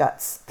their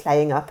gut's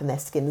playing up and their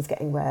skin's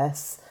getting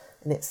worse,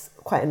 and it's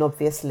quite an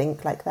obvious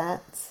link like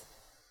that.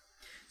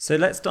 So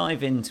let's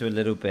dive into a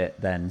little bit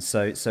then.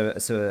 So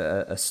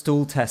a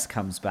stool test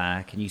comes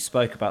back, and you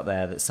spoke about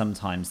there that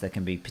sometimes there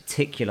can be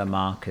particular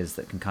markers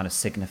that can kind of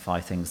signify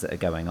things that are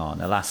going on.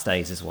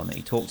 Elastase is one that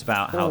you talked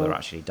about, how they're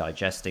actually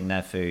digesting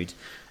their food.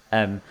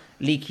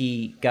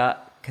 Leaky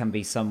gut can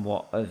be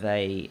somewhat of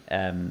a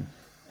kind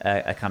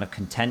of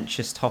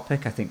contentious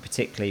topic, I think,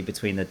 particularly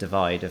between the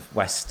divide of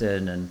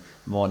Western and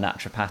more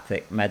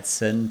naturopathic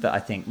medicine. But I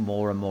think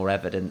more and more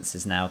evidence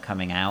is now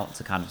coming out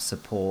to kind of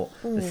support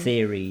the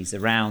theories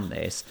around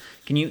this.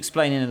 Can you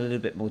explain in a little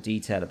bit more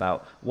detail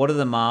about what are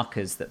the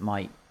markers that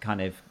might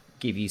kind of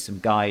give you some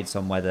guides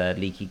on whether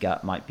leaky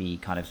gut might be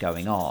kind of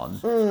going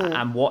on,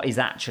 and what is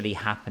actually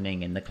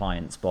happening in the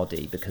client's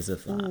body because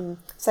of that?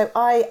 So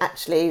I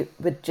actually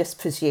would just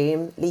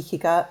presume leaky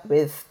gut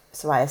with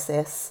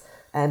psoriasis,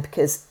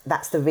 because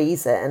that's the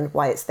reason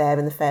why it's there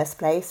in the first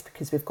place,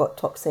 because we've got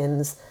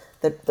toxins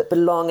that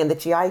belong in the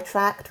GI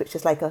tract, which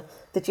is the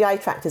GI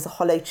tract is a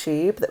hollow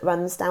tube that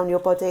runs down your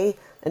body,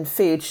 and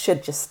food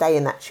should just stay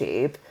in that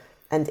tube.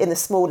 And in the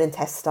small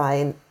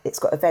intestine, it's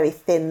got a very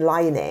thin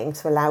lining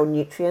to allow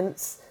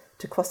nutrients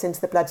to cross into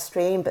the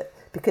bloodstream. But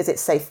because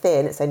it's so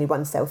thin, it's only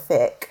one cell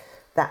thick,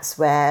 that's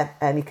where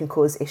you can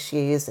cause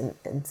issues. And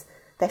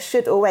there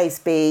should always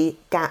be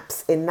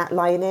gaps in that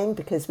lining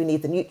because we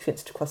need the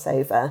nutrients to cross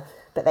over.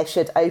 But they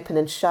should open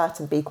and shut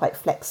and be quite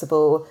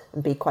flexible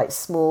and be quite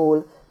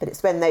small. But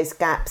it's when those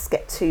gaps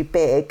get too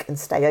big and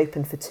stay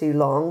open for too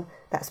long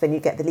that's when you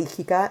get the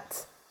leaky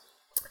gut.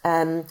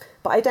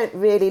 But I don't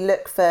really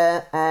look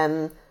for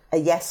a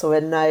yes or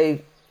a no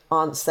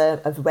answer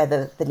of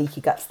whether the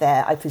leaky gut's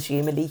there. I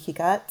presume a leaky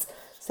gut.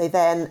 So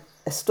then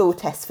a stool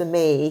test for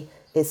me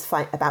is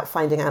about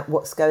finding out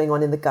what's going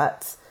on in the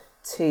gut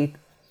to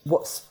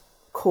what's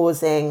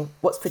producing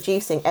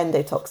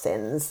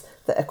endotoxins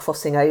that are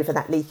crossing over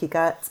that leaky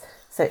gut.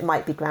 So it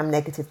might be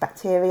gram-negative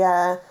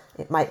bacteria,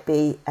 it might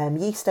be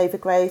yeast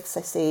overgrowths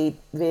I see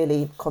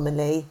really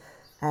commonly,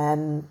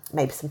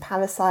 maybe some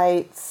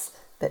parasites,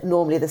 but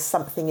normally there's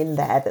something in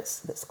there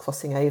that's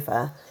crossing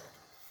over.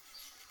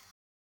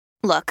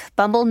 Look,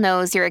 Bumble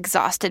knows you're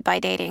exhausted by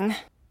dating.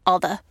 All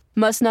the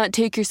must not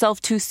take yourself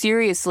too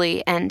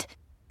seriously and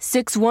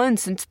 6'1"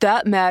 since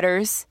that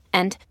matters.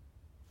 And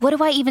what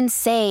do I even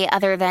say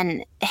other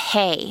than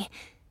hey?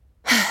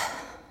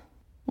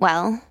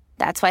 Well,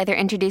 that's why they're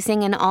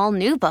introducing an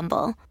all-new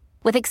Bumble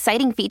with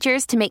exciting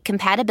features to make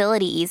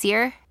compatibility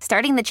easier,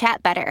 starting the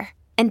chat better,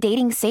 and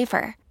dating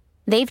safer.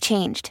 They've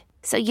changed,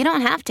 so you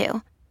don't have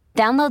to.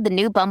 Download the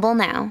new Bumble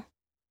now.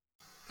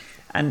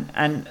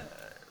 And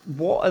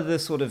what are the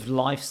sort of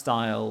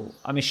lifestyle...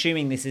 I'm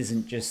assuming this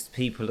isn't just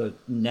people who are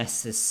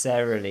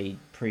necessarily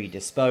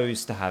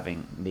predisposed to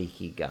having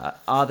leaky gut.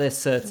 Are there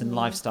certain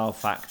lifestyle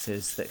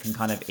factors that can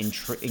kind of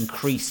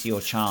increase your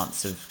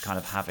chance of kind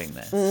of having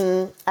this?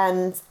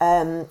 And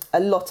a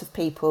lot of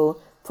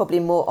people, probably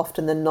more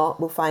often than not,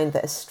 will find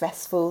that a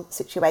stressful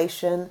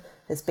situation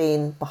has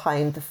been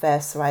behind the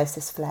first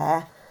psoriasis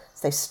flare.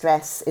 So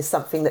stress is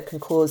something that can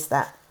cause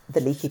the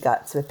leaky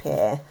gut to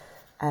appear.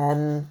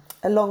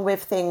 Along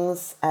with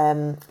things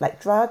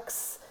like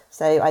drugs,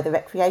 so either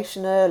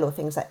recreational or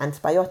things like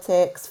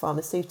antibiotics,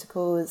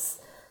 pharmaceuticals,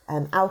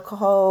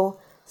 alcohol,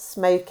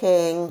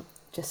 smoking,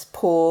 just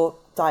poor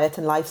diet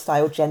and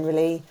lifestyle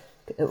generally,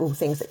 all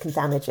things that can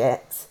damage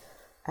it.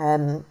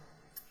 But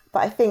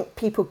I think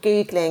people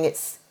Googling,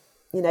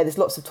 there's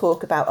lots of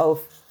talk about,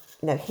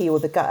 heal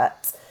the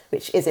gut,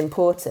 which is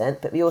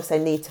important, but we also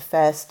need to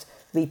first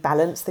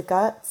rebalance the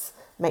gut,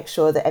 make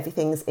sure that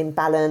everything's in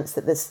balance,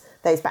 that there's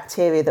those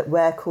bacteria that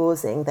were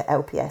causing the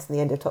LPS and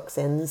the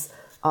endotoxins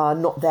are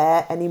not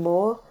there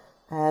anymore.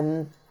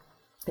 I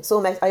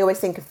always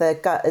think of the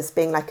gut as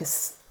being like a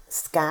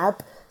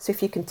scab. So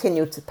if you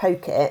continue to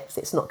poke it,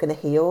 it's not going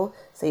to heal.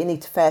 So you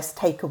need to first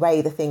take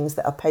away the things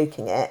that are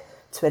poking it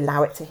to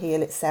allow it to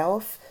heal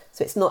itself.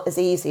 So it's not as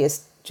easy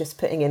as just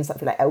putting in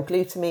something like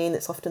L-glutamine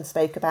that's often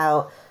spoke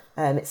about.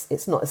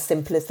 It's not as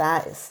simple as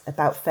that. It's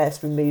about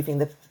first removing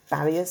the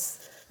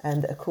barriers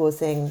that are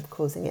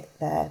causing it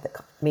there,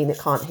 that mean it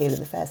can't heal in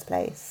the first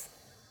place.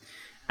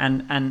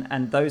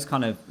 And those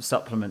kind of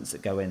supplements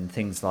that go in,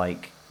 things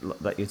like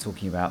that you're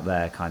talking about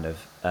there, kind of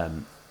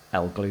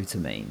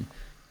L-glutamine,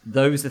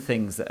 those are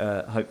things that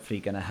are hopefully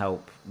going to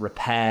help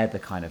repair the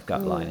kind of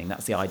gut lining.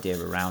 That's the idea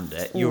around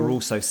it. You're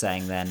also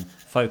saying then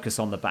focus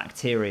on the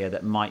bacteria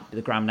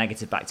the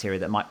gram-negative bacteria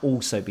that might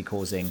also be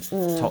causing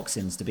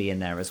toxins to be in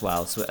there as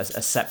well. So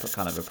a separate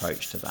kind of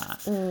approach to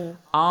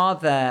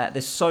that.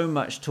 There's so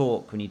much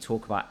talk when you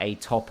talk about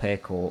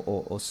atopic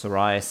or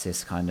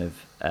psoriasis kind of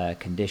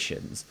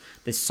conditions.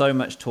 There's so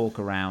much talk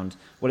around,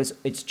 well,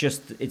 it's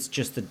just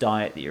the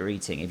diet that you're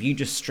eating. If you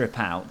just strip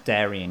out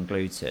dairy and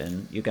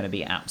gluten, you're going to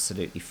be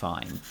absolutely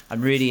fine.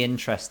 I'm really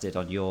interested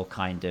on your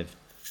kind of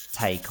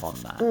take on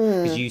that,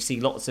 because you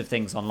see lots of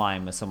things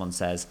online where someone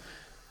says,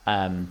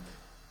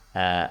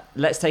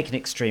 let's take an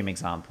extreme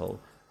example.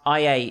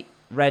 I ate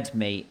red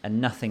meat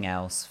and nothing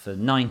else for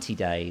 90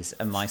 days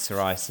and my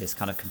psoriasis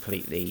kind of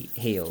completely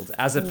healed.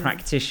 As a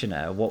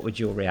practitioner, what would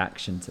your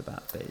reaction to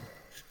that be?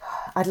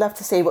 I'd love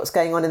to see what's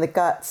going on in the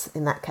gut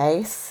in that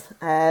case.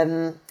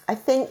 I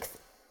think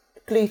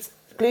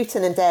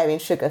gluten and dairy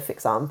and sugar, for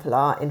example,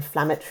 are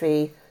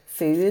inflammatory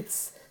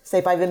foods. So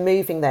by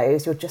removing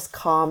those, you're just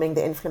calming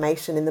the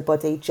inflammation in the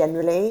body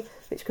generally,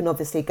 which can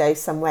obviously go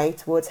some way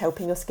towards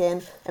helping your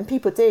skin. And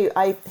people do.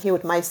 I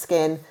healed my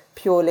skin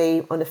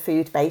purely on a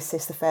food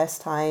basis the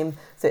first time.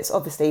 So it's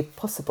obviously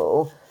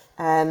possible.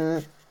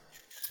 But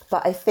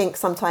I think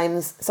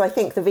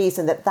the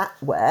reason that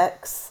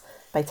works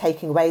by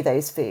taking away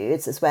those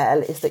foods as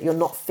well is that you're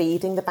not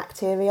feeding the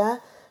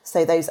bacteria.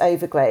 So those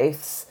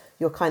overgrowths,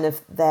 you're kind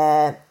of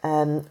there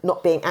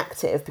not being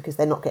active because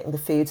they're not getting the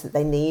foods that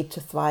they need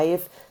to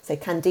thrive. So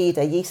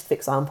candida yeast, for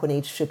example,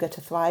 needs sugar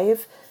to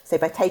thrive. So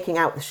by taking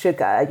out the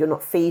sugar, you're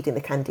not feeding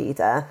the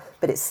candida,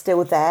 but it's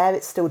still there,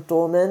 it's still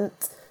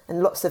dormant.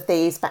 And lots of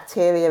these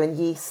bacteria and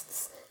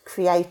yeasts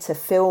create a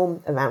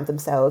film around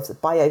themselves, a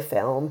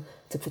biofilm,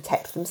 to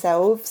protect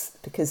themselves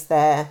because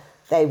they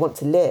want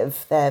to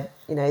live. Their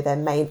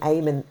main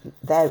aim in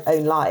their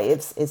own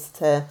lives is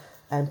to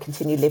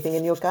continue living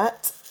in your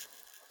gut.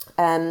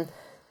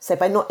 So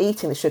by not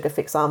eating the sugar,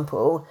 for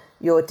example,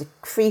 you're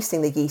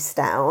decreasing the yeast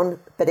down,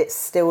 but it's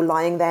still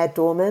lying there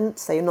dormant.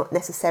 So you're not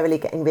necessarily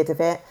getting rid of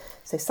it.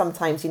 So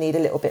sometimes you need a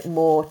little bit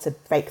more to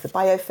break the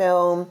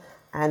biofilm,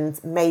 and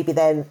maybe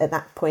then at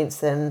that point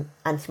some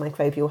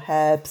antimicrobial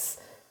herbs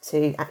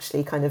to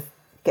actually kind of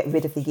get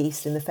rid of the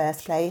yeast in the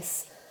first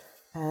place.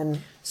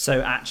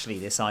 So actually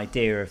this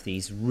idea of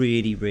these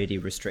really, really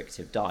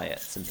restrictive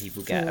diets and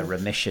people get a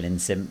remission in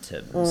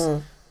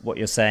symptoms, what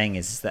you're saying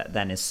is that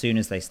then as soon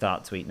as they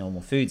start to eat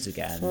normal foods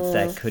again,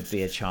 there could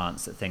be a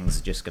chance that things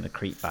are just going to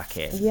creep back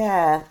in.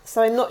 Yeah.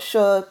 So I'm not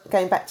sure,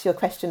 going back to your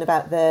question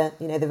about the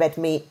red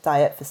meat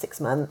diet for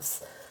 6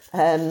 months,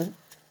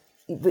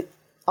 the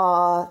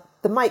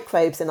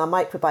microbes in our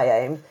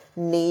microbiome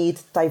need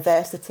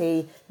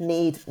diversity,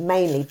 need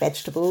mainly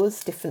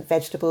vegetables, different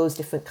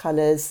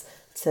colours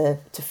to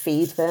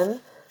feed them.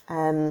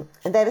 And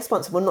they're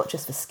responsible not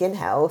just for skin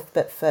health,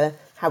 but for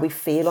how we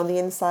feel on the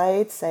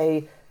inside.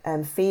 So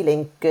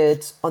feeling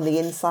good on the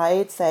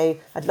inside. So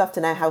I'd love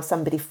to know how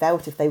somebody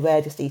felt if they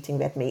were just eating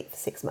red meat for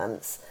 6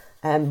 months.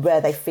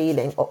 Were they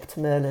feeling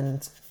optimal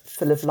and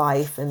full of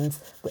life, and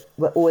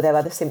were all their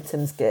other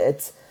symptoms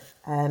good?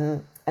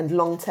 And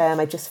long term,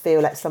 I just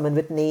feel like someone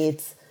would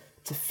need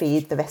to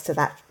feed the rest of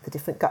the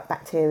different gut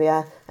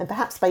bacteria, and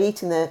perhaps by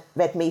eating the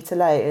red meat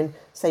alone,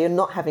 so you're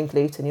not having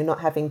gluten, you're not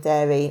having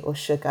dairy or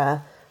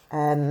sugar.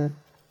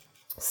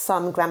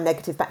 Some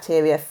gram-negative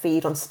bacteria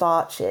feed on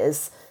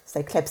starches.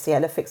 So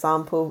Klebsiella, for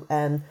example,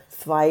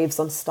 thrives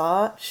on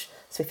starch.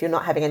 So if you're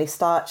not having any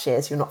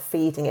starches, you're not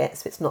feeding it,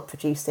 so it's not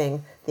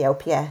producing the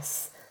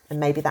LPS, and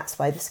maybe that's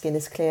why the skin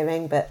is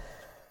clearing. But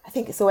I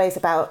think it's always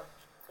about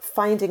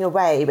finding a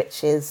way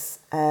which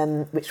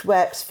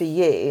works for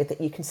you, that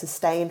you can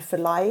sustain for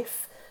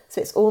life. So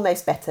it's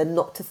almost better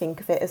not to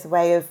think of it as a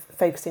way of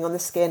focusing on the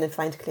skin and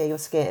trying to clear your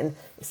skin.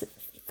 It's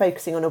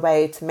focusing on a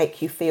way to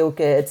make you feel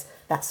good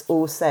that's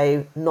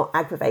also not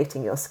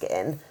aggravating your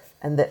skin,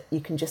 and that you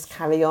can just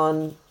carry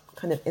on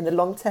kind of in the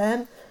long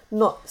term,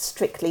 not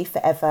strictly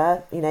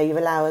forever.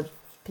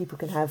 People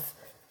can have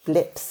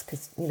blips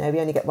because, we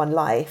only get one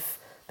life,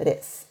 but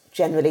it's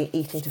generally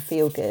eating to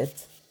feel good.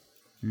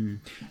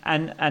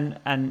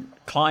 And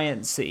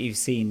clients that you've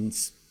seen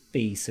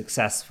be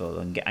successful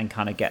and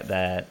kind of get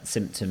their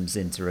symptoms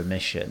into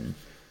remission,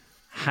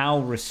 how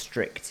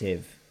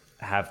restrictive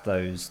have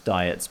those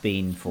diets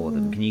been for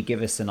them? Can you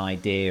give us an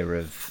idea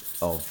of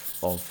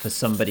for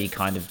somebody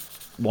kind of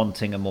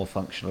wanting a more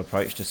functional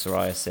approach to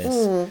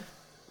psoriasis?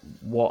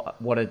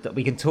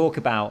 We can talk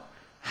about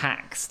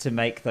hacks to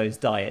make those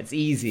diets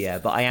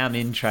easier, but I am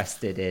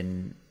interested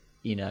in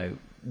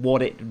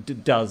what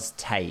it does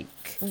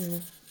take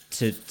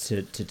to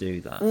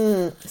do that.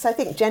 So I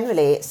think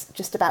generally it's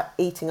just about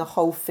eating a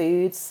whole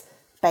foods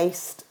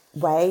based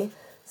way.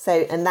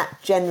 So, and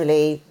that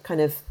generally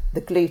kind of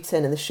the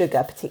gluten and the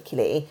sugar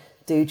particularly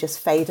do just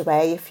fade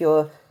away if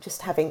you're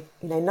just having,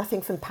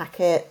 nothing from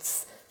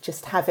packets,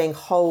 just having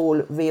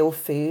whole real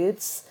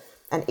foods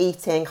and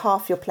eating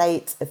half your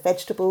plate of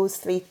vegetables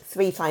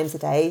three times a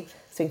day.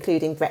 So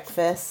including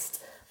breakfast.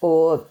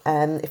 Or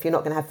if you're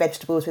not going to have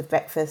vegetables with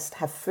breakfast,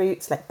 have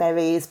fruits like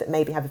berries, but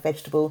maybe have a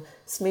vegetable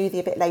smoothie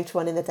a bit later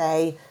on in the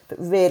day. But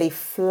really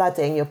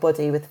flooding your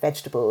body with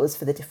vegetables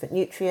for the different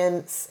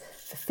nutrients,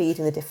 for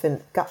feeding the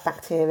different gut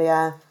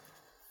bacteria.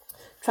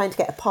 Trying to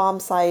get a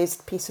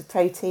palm-sized piece of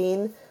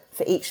protein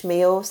for each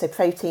meal. So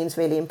protein's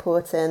really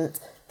important.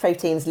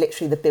 Protein's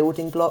literally the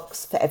building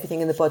blocks for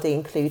everything in the body,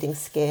 including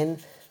skin.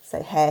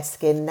 So hair,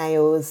 skin,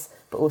 nails,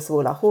 but also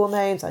all our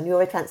hormones, our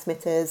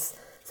neurotransmitters.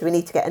 So we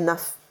need to get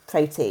enough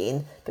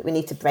protein, but we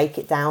need to break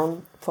it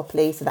down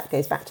properly, so that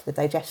goes back to the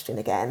digestion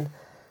again.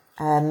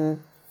 And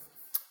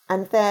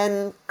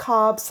then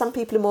carbs, some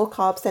people are more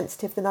carb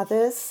sensitive than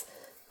others,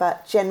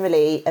 but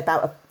generally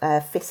about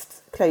a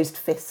closed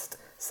fist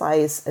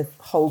size of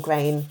whole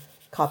grain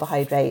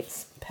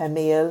carbohydrates per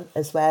meal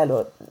as well,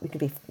 or we could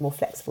be more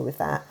flexible with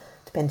that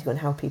depending on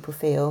how people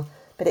feel.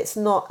 But it's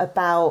not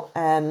about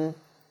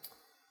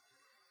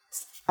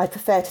I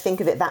prefer to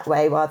think of it that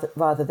way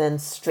rather than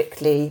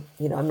strictly,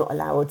 I'm not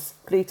allowed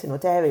gluten or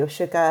dairy or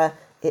sugar.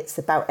 It's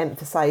about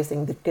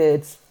emphasising the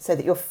good so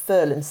that you're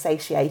full and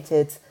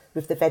satiated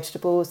with the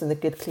vegetables and the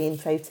good clean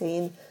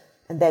protein.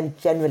 And then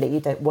generally you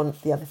don't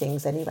want the other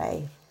things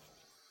anyway.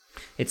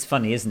 It's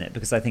funny, isn't it?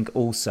 Because I think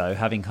also,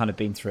 having kind of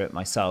been through it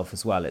myself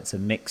as well, it's a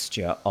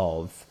mixture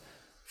of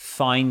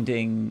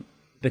finding,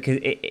 because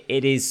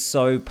it is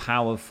so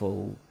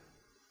powerful,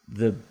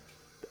 the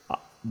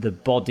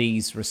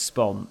body's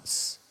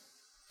response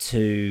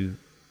to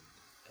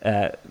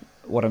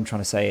what I'm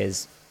trying to say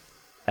is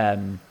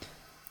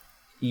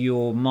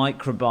your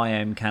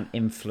microbiome can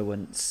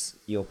influence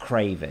your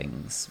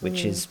cravings,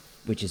 which is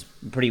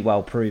pretty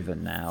well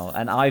proven now.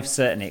 And I've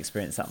certainly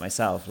experienced that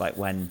myself. Like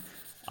when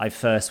I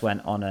first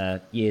went on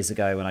years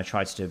ago when I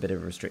tried to do a bit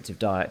of a restrictive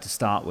diet to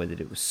start with,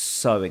 it was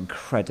so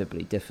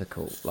incredibly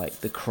difficult. Like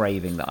the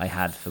craving that I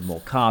had for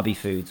more carby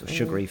foods or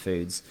sugary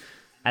foods.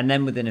 And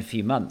then within a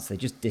few months, they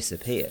just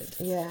disappeared.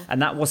 Yeah.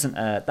 And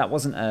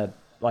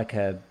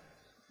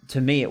to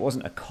me, it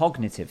wasn't a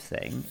cognitive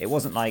thing. It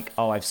wasn't like,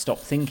 oh, I've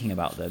stopped thinking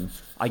about them.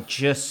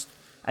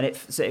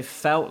 It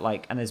felt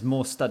like, and there's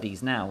more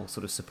studies now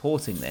sort of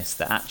supporting this,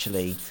 that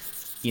actually,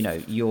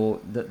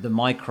 the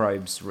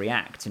microbes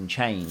react and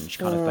change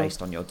kind of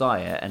based on your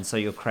diet. And so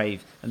you'll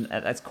crave, and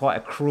that's quite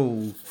a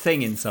cruel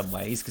thing in some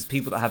ways, because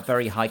people that have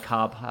very high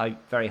carb,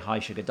 very high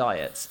sugar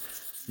diets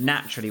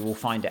naturally will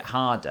find it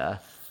harder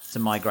to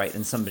migrate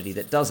than somebody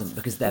that doesn't,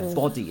 because their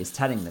body is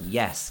telling them,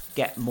 yes,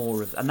 get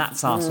more of, and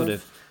that's our sort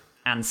of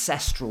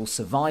ancestral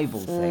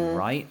survival thing,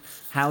 right?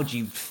 How do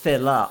you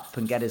fill up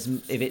and get if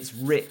it's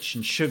rich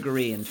and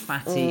sugary and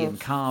fatty and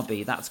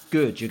carby, that's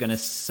good. You're going to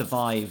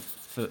survive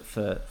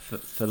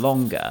for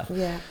longer.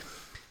 Yeah.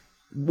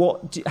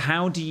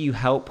 How do you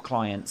help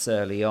clients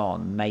early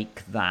on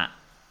make that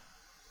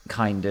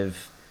kind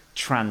of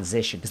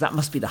transition? Because that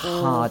must be the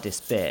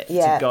hardest bit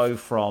to go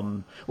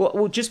from.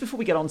 Well, just before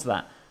we get on to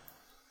that,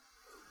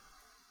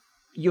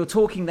 you're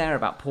talking there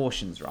about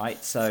portions,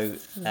 right? So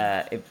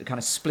it kind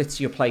of splits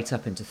your plate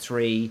up into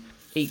 3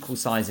 equal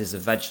sizes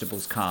of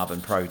vegetables, carb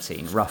and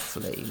protein,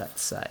 roughly,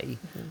 let's say.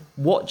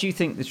 What do you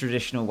think the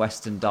traditional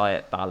Western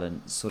diet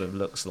balance sort of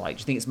looks like?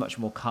 Do you think it's much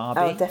more carby?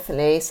 Oh,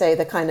 definitely. So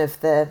the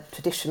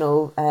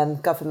traditional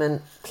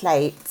government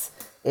plate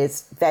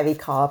is very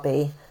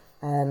carby.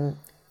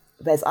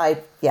 Whereas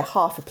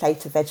half a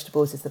plate of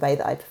vegetables is the way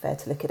that I prefer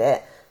to look at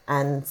it.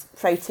 And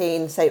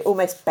protein, so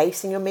almost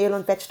basing your meal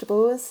on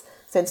vegetables.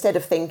 So instead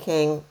of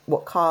thinking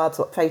what carbs,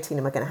 what protein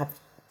am I going to have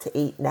to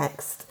eat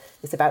next,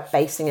 it's about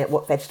basing it,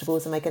 what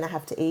vegetables am I going to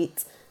have to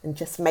eat, and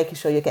just making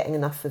sure you're getting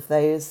enough of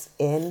those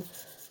in.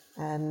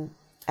 So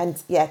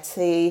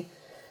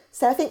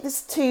I think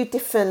there's 2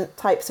 different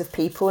types of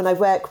people, and I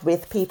work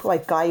with people, I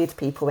guide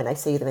people when I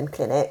see them in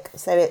clinic.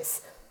 So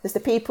there's the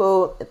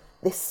people,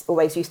 this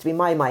always used to be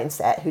my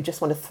mindset, who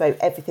just want to throw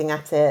everything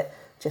at it,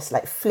 just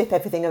like flip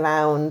everything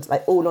around,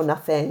 like all or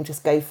nothing,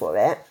 just go for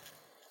it,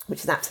 which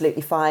is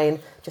absolutely fine.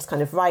 Just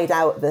kind of ride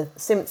out the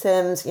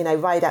symptoms,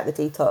 ride out the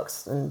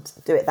detox and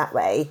do it that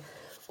way.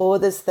 Or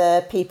there's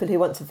the people who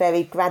want to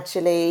very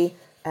gradually,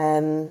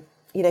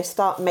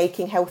 start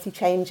making healthy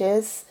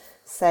changes.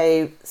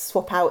 So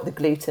swap out the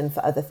gluten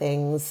for other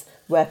things,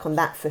 work on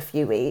that for a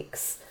few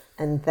weeks.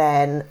 And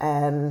then,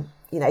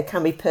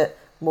 can we put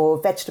more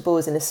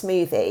vegetables in a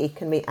smoothie?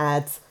 Can we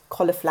add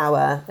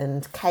cauliflower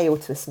and kale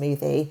to a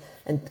smoothie,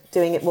 and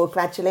doing it more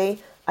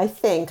gradually? I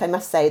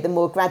must say, the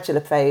more gradual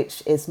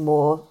approach is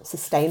more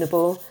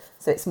sustainable.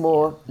 So it's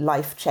more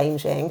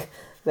life-changing,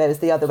 whereas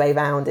the other way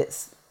around,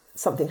 it's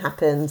something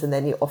happens and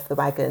then you're off the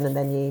wagon and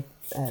then you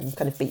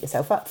kind of beat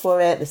yourself up for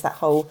it. There's that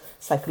whole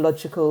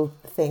psychological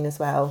thing as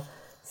well.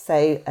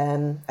 So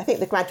I think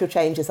the gradual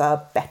changes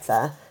are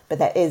better, but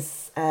there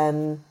is,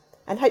 and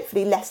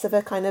hopefully less of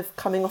a kind of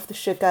coming off the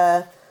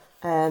sugar,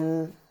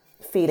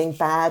 feeling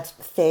bad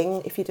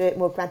thing if you do it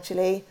more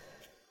gradually.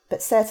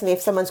 But certainly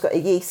if someone's got a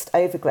yeast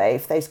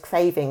overgrowth, those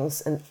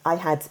cravings, and I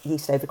had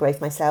yeast overgrowth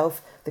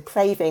myself, the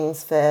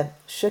cravings for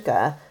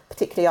sugar,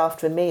 particularly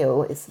after a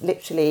meal, is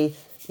literally,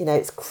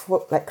 it's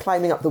like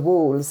climbing up the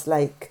walls,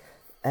 like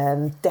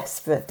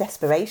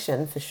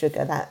desperation for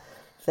sugar. That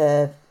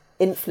the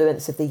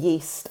influence of the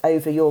yeast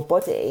over your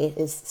body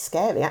is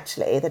scary,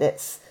 actually, that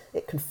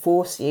it can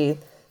force you,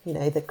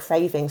 the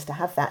cravings to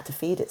have that to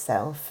feed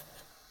itself.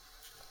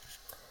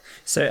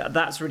 So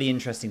that's really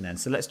interesting then.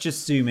 So let's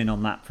just zoom in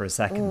on that for a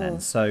second then.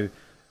 So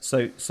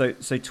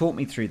talk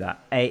me through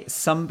that.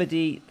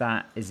 Somebody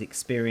that is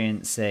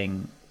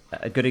experiencing,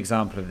 a good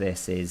example of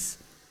this is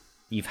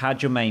you've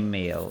had your main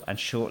meal, and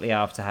shortly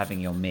after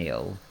having your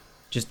meal,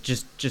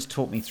 just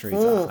talk me through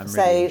that. I'm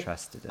really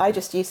interested. I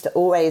just used to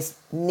always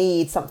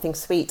need something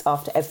sweet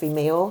after every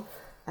meal,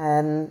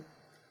 to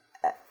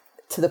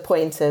the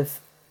point of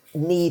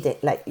need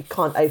it, like you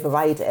can't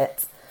override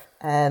it.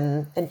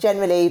 And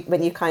generally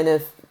when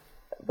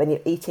you're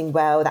eating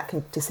well, that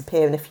can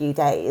disappear in a few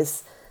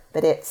days.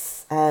 But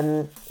it's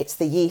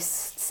the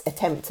yeast's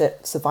attempt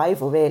at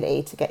survival,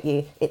 really, to get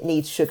you. It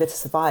needs sugar to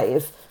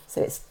survive,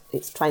 so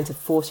it's trying to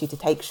force you to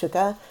take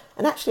sugar.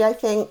 And actually, I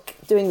think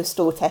doing the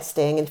stool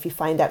testing, and if you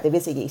find out there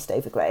is a yeast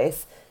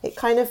overgrowth, it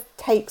kind of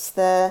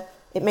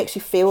it makes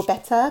you feel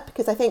better,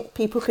 because I think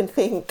people can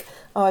think,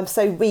 oh, I'm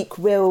so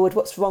weak-willed,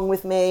 what's wrong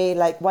with me?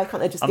 Like, why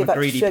can't I just give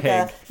up sugar?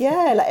 Pig.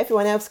 Yeah, like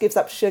everyone else gives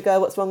up sugar,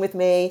 what's wrong with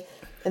me?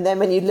 And then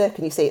when you look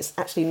and you see it's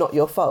actually not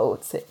your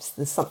fault,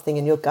 there's something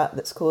in your gut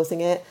that's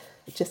causing it.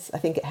 I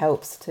think it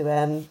helps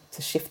to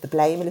shift the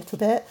blame a little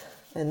bit.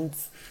 And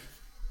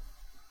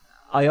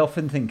I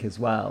often think as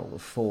well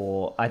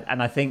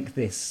and I think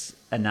this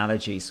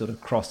analogy sort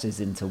of crosses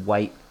into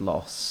weight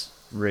loss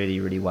really,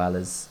 really well,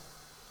 as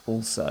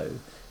also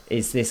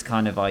is this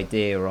kind of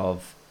idea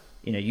of,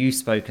 you've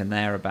spoken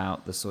there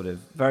about the sort of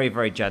very,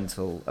 very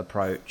gentle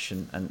approach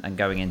and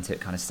going into it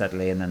kind of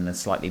steadily, and then the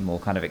slightly more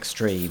kind of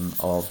extreme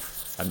of,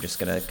 I'm just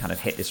going to kind of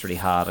hit this really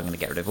hard. I'm going to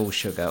get rid of all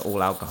sugar,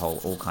 all alcohol,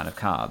 all kind of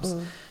carbs.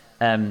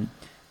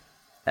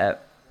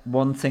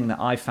 One thing that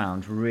I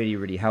found really,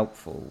 really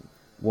helpful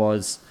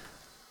was,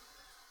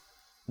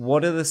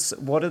 what are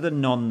the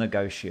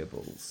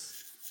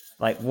non-negotiables?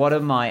 Like, what are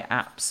my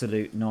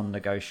absolute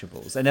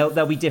non-negotiables? And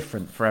they'll be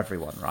different for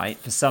everyone, right?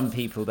 For some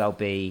people, they'll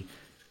be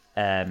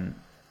they're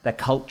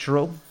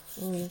cultural.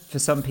 For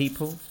some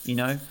people,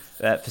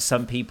 for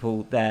some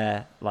people,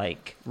 they're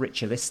like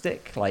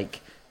ritualistic, like,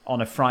 on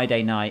a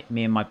Friday night,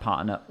 me and my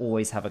partner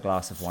always have a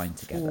glass of wine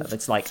together.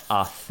 It's like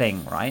our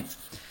thing, right?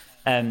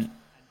 And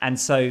And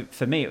so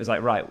for me, it was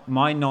like, right,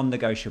 my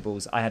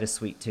non-negotiables, I had a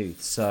sweet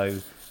tooth. So,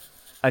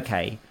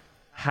 okay,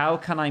 how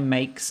can I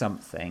make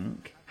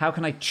something? How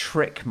can I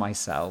trick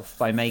myself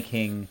by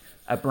making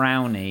a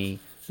brownie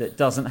that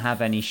doesn't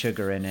have any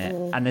sugar in it?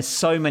 And there's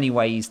so many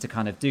ways to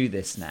kind of do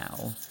this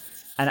now.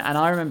 And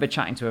I remember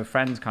chatting to a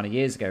friend kind of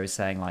years ago,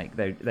 saying like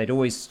they'd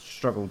always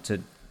struggled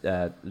to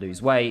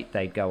lose weight.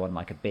 They'd go on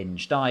like a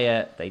binge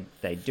diet.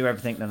 They'd do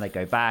everything, then they'd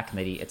go back and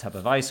they'd eat a tub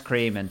of ice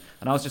cream. And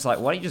I was just like,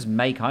 why don't you just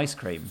make ice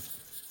cream?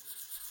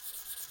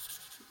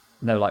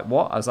 And they were like,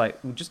 what? I was like,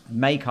 well, just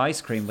make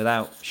ice cream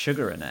without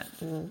sugar in it.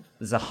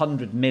 There's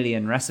 100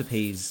 million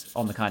recipes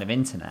on the kind of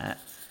internet.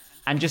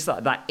 And just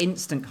that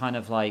instant kind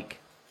of like,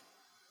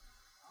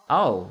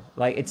 oh,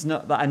 like it's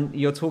not that. And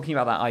you're talking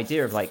about that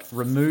idea of like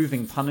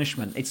removing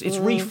punishment. It's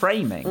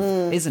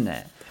reframing, isn't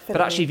it?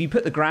 But actually, if you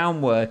put the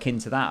groundwork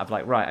into that of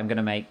like, right, I'm going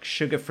to make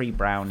sugar-free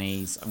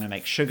brownies. I'm going to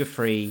make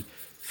sugar-free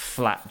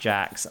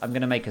flapjacks. I'm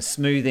going to make a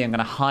smoothie. I'm going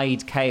to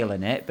hide kale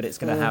in it, but it's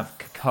going to have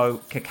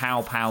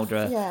cacao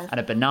powder and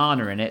a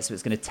banana in it, so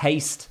it's going to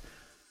taste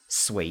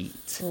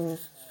sweet.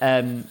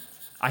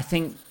 I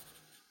think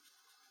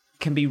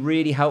can be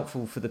really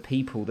helpful for the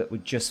people that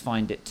would just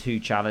find it too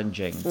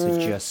challenging to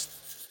just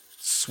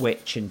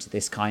switch into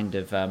this kind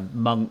of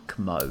monk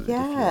mode.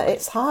 Yeah,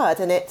 it's hard,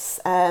 and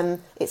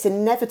it's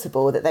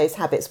inevitable that those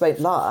habits won't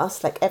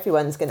last. Like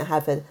everyone's going to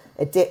have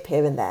a dip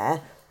here and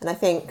there. And I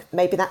think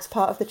maybe that's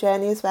part of the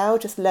journey as well,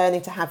 just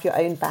learning to have your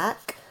own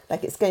back.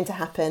 Like it's going to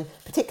happen,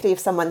 particularly if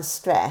someone's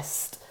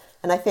stressed.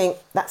 And I think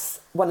that's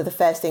one of the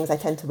first things I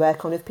tend to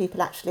work on with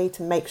people, actually,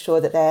 to make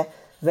sure that they're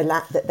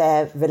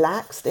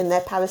relaxed in their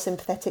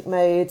parasympathetic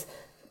mode,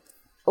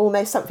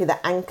 almost something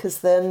that anchors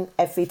them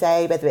every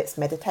day, whether it's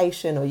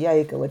meditation or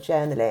yoga or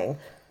journaling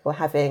or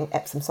having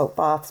Epsom salt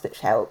baths,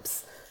 which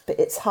helps. But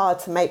it's hard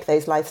to make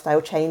those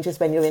lifestyle changes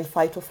when you're in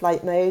fight or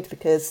flight mode,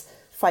 because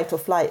fight or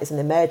flight is an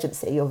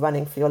emergency. You're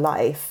running for your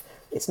life.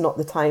 It's not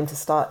the time to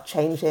start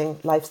changing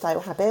lifestyle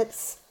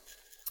habits.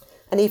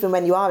 And even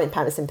when you are in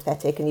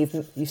parasympathetic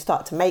and you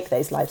start to make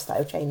those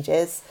lifestyle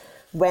changes,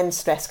 when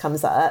stress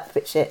comes up,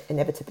 which it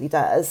inevitably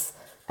does,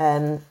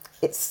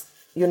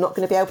 you're not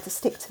going to be able to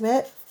stick to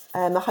it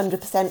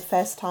 100%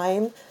 first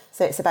time.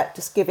 So it's about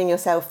just giving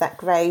yourself that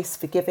grace,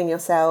 forgiving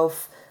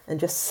yourself, and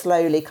just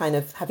slowly kind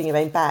of having your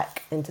own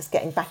back and just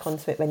getting back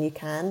onto it when you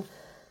can.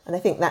 And I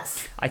think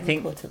that's an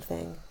important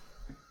thing.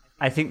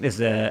 I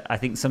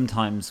think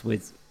sometimes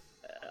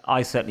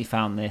I certainly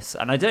found this,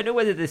 and I don't know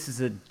whether this is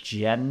a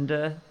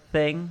gender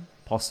thing,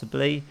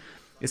 possibly,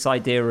 this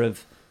idea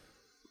of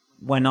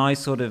when I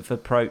sort of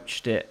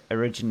approached it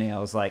originally, I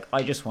was like,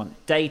 I just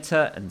want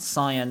data and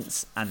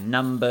science and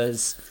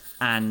numbers.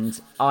 And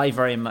I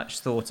very much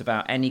thought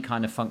about any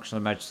kind of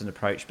functional medicine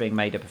approach being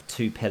made up of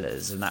two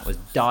pillars, and that was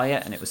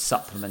diet and it was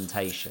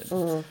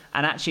supplementation.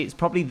 And actually, it's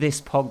probably this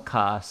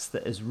podcast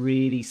that has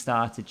really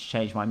started to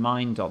change my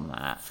mind on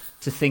that,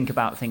 to think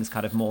about things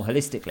kind of more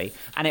holistically.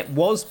 And it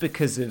was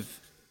because of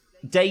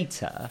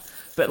data.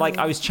 But like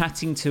I was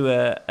chatting to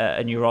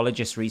a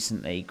neurologist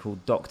recently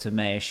called Dr.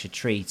 Maya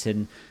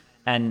Shatreet,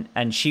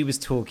 and she was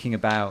talking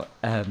about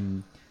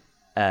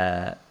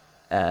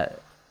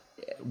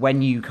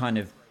when you kind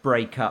of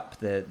break up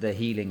the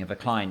healing of a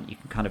client, you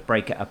can kind of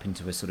break it up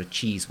into a sort of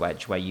cheese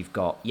wedge where you've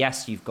got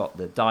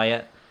the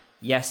diet,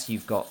 yes,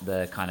 you've got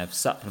the kind of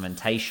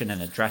supplementation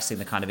and addressing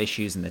the kind of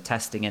issues and the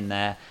testing in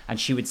there. And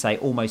she would say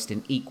almost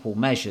in equal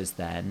measures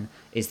then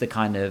is the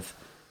kind of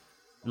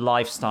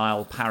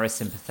lifestyle,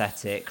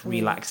 parasympathetic,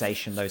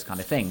 relaxation, those kind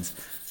of things.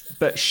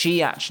 But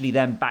she actually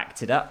then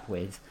backed it up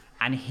with,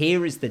 and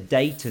here is the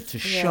data to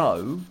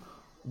show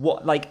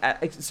what, like,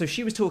 so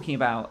she was talking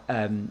about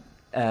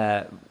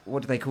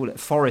what do they call it?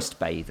 Forest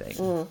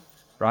bathing,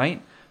 right?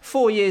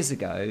 4 years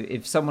ago,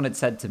 if someone had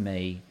said to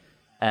me,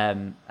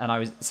 and I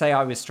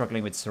was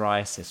struggling with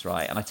psoriasis,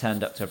 right? And I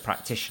turned up to a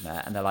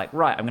practitioner and they're like,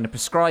 right, I'm going to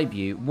prescribe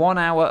you 1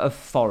 hour of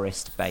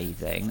forest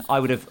bathing. I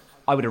would have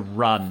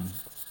run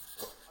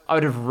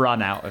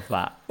out of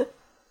that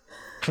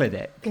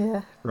clinic,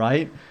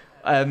 right?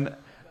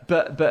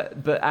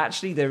 But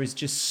actually there is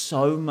just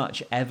so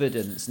much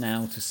evidence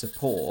now to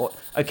support,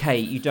 okay,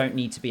 you don't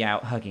need to be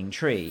out hugging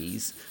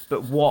trees,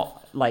 but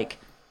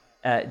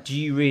do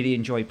you really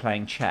enjoy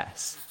playing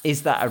chess?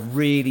 Is that a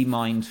really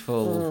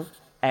mindful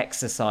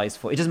exercise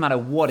for? It doesn't matter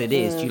what it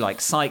is. Do you like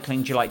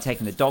cycling? Do you like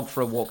taking the dog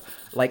for a walk?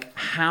 Like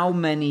how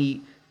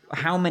many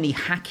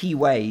hacky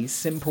ways,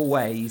 simple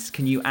ways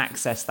can you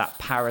access that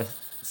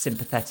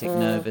parasympathetic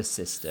nervous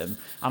system?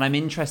 And I'm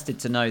interested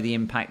to know the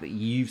impact that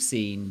you've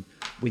seen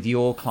with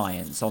your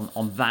clients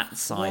on that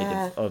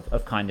side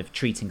of kind of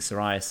treating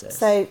psoriasis.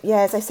 So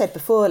as I said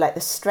before, like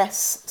the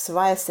stress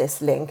psoriasis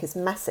link is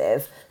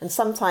massive, and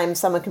sometimes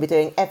someone can be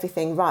doing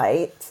everything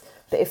right,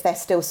 but if they're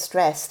still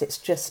stressed, it's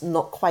just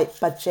not quite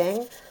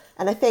budging.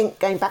 And I think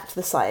going back to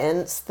the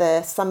science,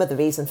 some of the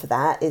reason for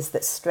that is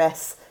that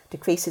stress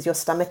decreases your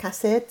stomach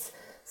acid.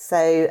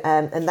 So,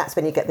 and that's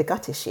when you get the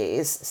gut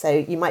issues. So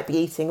you might be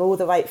eating all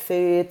the right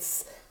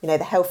foods, the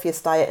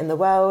healthiest diet in the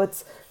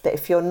world, that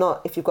if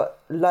you've got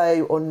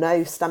low or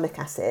no stomach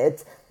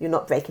acid, you're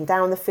not breaking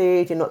down the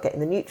food, you're not getting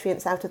the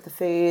nutrients out of the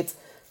food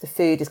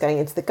is going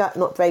into the gut,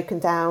 not broken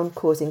down,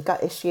 causing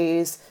gut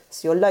issues.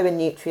 So you're low in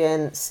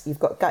nutrients, you've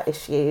got gut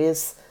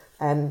issues,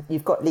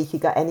 you've got leaky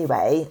gut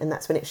anyway, and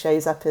that's when it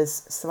shows up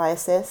as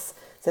psoriasis.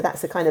 So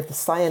that's the kind of the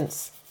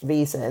science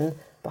reason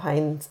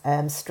behind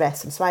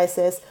stress and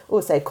psoriasis.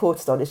 Also,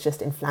 cortisol is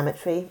just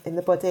inflammatory in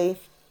the body,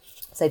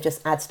 so it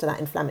just adds to that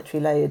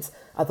inflammatory load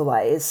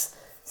otherwise.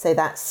 So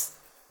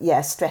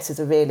stress is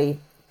a really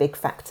big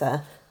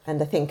factor.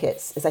 And I think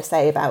it's, as I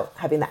say, about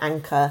having the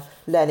anchor,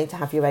 learning to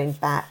have your own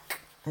back,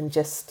 and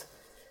just,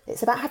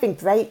 it's about having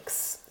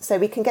breaks. So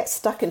we can get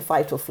stuck in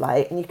fight or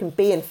flight, and you can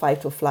be in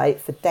fight or flight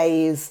for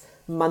days,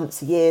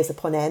 months, years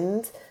upon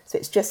end. So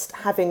it's just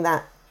having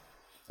that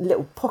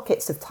little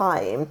pockets of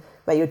time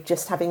where you're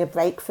just having a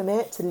break from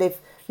it to live.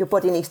 Your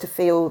body needs to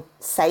feel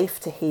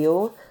safe to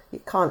heal. You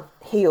can't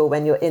heal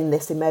when you're in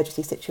this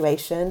emergency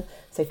situation.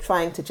 So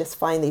trying to just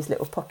find these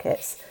little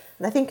pockets.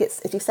 And I think it's,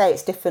 as you say,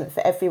 it's different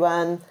for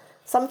everyone.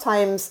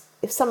 Sometimes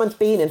if someone's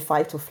been in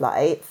fight or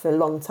flight for a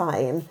long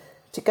time,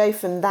 to go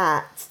from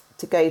that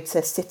to go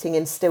to sitting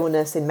in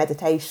stillness in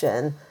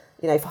meditation,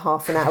 for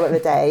half an hour a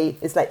day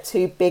is like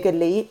too big a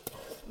leap.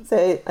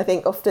 So I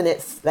think often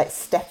it's like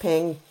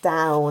stepping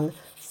down.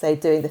 So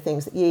doing the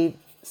things that you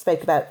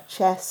spoke about,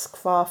 chess,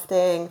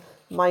 crafting,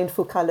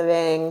 mindful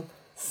colouring,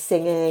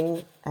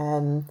 singing,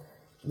 and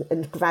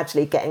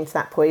gradually getting to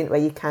that point where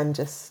you can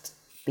just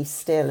be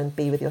still and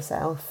be with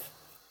yourself.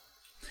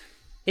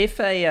 If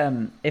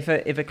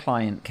a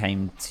client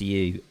came to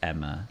you,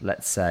 Emma,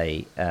 let's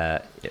say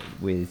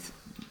with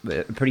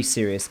a pretty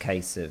serious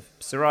case of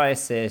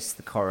psoriasis,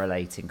 the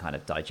correlating kind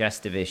of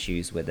digestive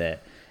issues with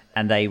it,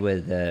 and they were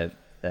the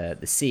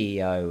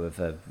CEO of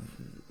a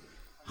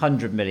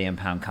 £100 million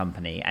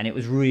company, and it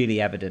was really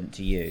evident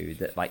to you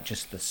that like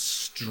just the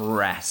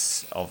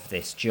stress of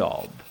this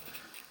job,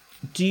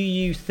 do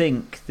you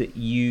think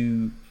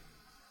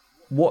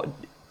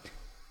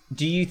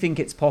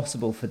it's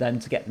possible for them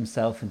to get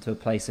themselves into a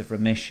place of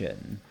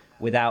remission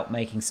without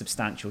making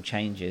substantial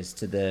changes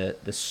to the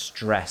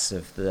stress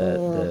of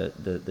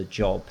the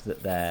job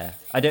that they're...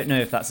 I don't know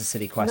if that's a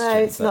silly question. No,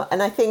 it's not.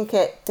 And I think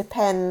it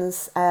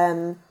depends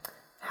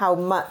how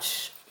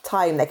much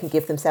time they can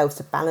give themselves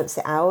to balance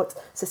it out.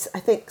 So I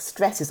think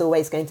stress is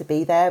always going to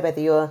be there, whether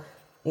you're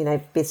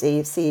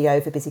busy CEO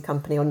of a busy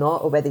company or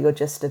not, or whether you're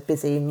just a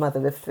busy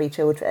mother of 3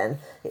 children.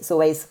 It's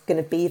always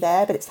going to be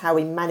there, but it's how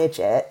we manage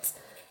it.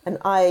 And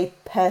I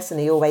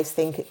personally always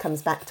think it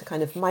comes back to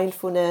kind of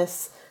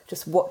mindfulness,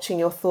 just watching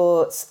your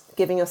thoughts,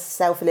 giving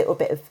yourself a little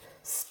bit of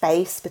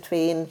space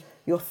between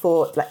your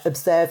thoughts, like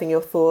observing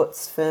your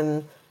thoughts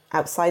from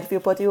outside of your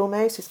body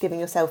almost, just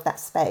giving yourself that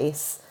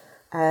space.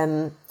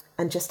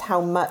 And just how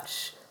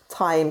much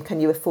time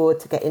can you afford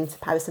to get into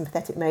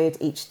parasympathetic mode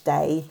each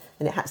day?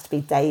 And it has to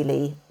be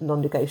daily,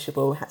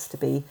 non-negotiable.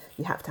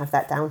 You have to have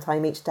that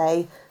downtime each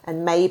day.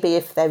 And maybe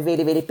if they're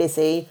really, really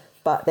busy,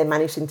 but they're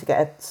managing to get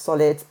a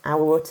solid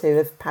hour or 2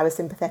 of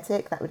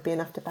parasympathetic, that would be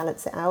enough to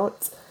balance it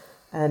out.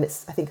 I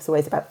think it's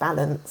always about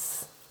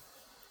balance.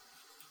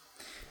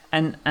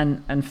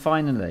 And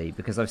finally,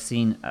 because I've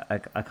seen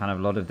a kind of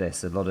lot of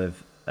this,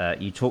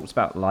 you talked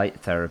about light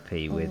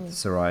therapy with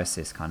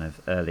psoriasis kind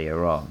of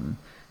earlier on.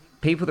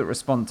 People that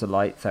respond to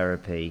light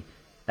therapy,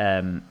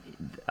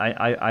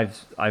 I've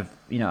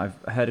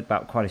heard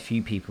about quite a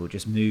few people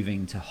just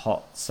moving to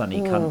hot,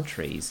 sunny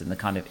countries and the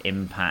kind of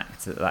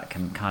impact that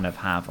can kind of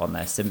have on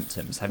their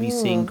symptoms. Have you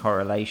seen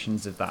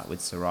correlations of that with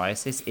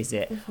psoriasis? Is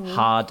it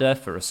harder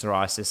for a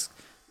psoriasis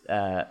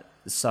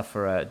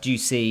sufferer? Do you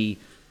see,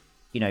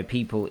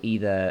 people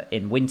either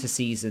in winter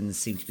seasons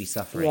seem to be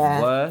suffering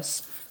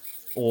worse,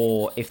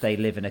 or if they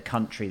live in a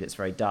country that's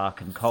very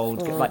dark and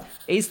cold? Like,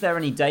 is there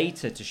any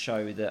data to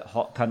show that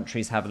hot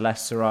countries have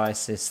less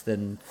psoriasis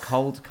than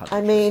cold countries?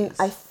 I mean,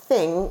 I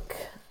think,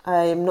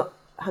 I'm not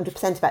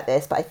 100% about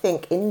this, but I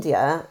think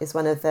India is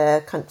one of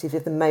the countries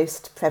with the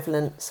most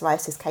prevalent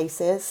psoriasis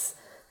cases.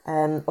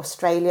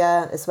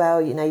 Australia as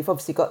well, you've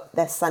obviously got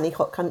their sunny,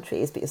 hot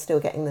countries, but you're still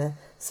getting the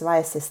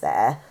psoriasis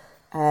there.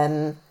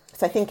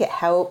 So I think it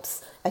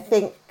helps. I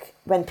think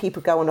when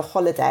people go on a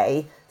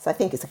holiday, so I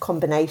think it's a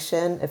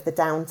combination of the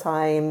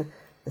downtime,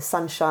 the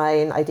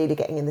sunshine, ideally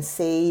getting in the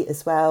sea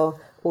as well.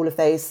 All of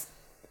those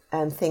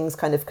things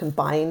kind of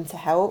combine to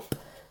help.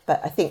 But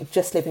I think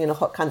just living in a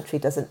hot country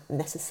doesn't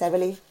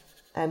necessarily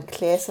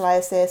clear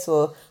psoriasis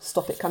or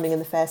stop it coming in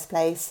the first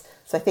place.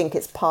 So I think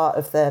it's part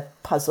of the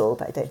puzzle,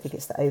 but I don't think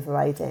it's the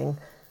overriding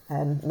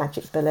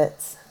magic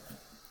bullet.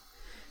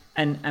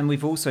 And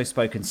we've also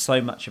spoken so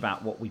much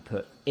about what we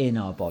put in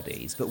our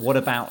bodies, but what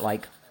about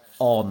like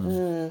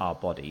on our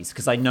bodies?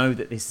 Because I know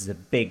that this is a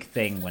big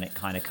thing when it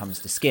kind of comes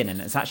to skin, and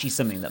it's actually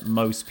something that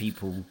most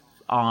people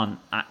aren't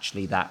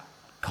actually that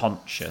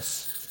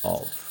conscious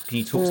of. Can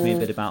you talk to me a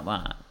bit about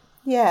that?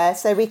 Yeah,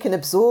 so we can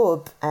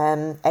absorb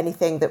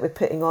anything that we're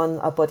putting on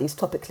our bodies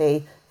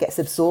topically gets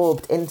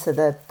absorbed into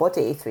the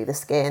body through the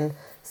skin.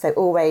 So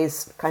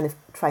always kind of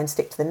try and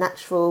stick to the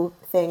natural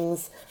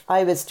things.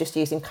 I was just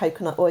using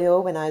coconut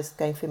oil when I was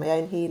going through my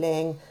own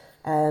healing.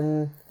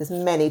 There's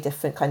many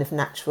different kind of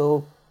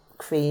natural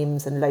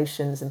creams and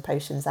lotions and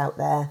potions out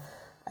there.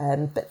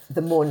 But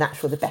the more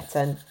natural, the better.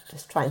 And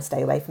just try and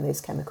stay away from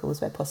those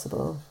chemicals where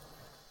possible.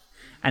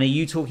 And are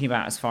you talking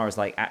about as far as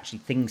like actually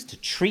things to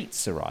treat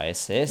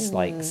psoriasis,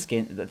 like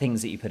skin, the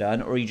things that you put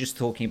on, or are you just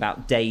talking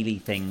about daily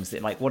things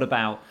that, like, what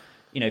about,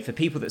 you know, for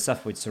people that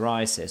suffer with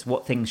psoriasis,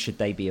 what things should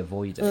they be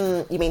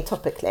avoiding? You mean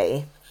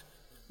topically?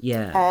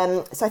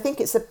 Yeah. So I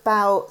think it's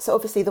about, so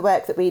obviously the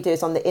work that we do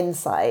is on the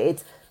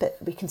inside, but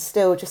we can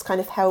still just kind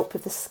of help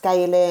with the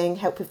scaling,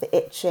 help with the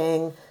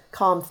itching,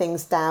 calm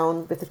things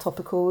down with the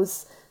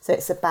topicals. So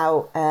it's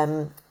about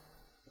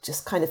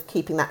just kind of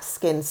keeping that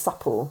skin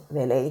supple,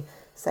 really.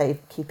 So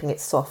keeping it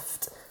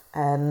soft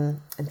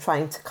and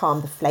trying to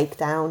calm the flake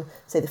down.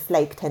 So the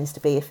flake tends to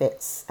be if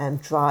it's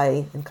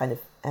dry and kind of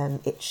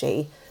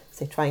itchy.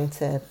 So trying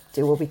to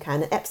do all we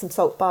can. And Epsom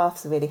salt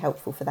baths are really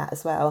helpful for that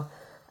as well.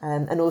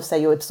 And also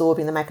you're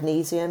absorbing the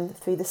magnesium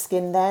through the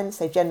skin then.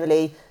 So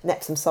generally an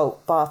Epsom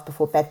salt bath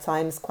before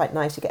bedtime is quite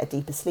nice. You get a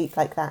deeper sleep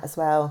like that as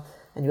well.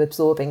 And you're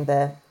absorbing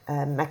the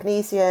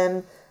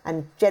magnesium.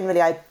 And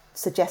generally I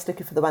suggest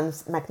looking for the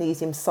ones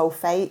magnesium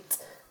sulfate,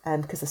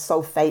 because the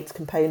sulfate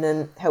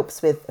component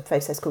helps with a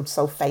process called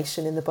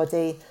sulfation in the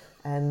body,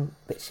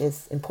 which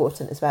is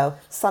important as well.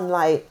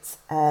 Sunlight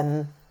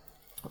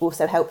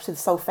also helps with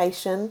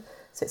sulfation,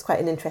 so it's quite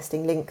an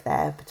interesting link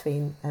there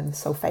between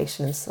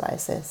sulfation and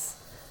psoriasis.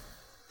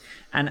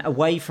 And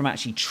away from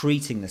actually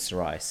treating the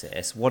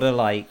psoriasis, what are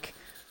like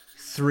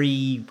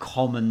 3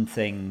 common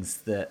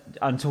things that,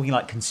 I'm talking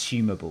like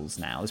consumables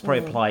now, this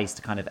probably applies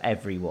to kind of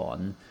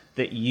everyone,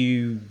 that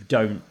you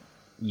don't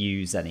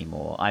use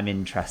anymore? I'm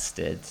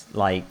interested.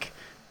 Like,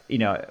 you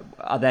know,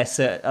 are there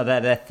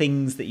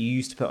things that you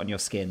used to put on your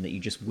skin that you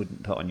just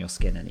wouldn't put on your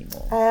skin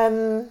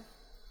anymore?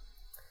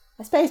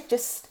 I suppose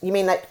just, you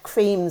mean like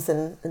creams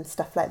and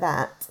stuff like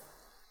that?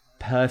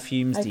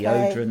 Perfumes, okay.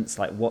 Deodorants,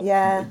 like what?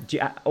 Yeah.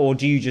 Or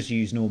do you just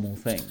use normal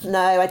things? No,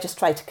 I just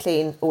try to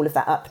clean all of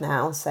that up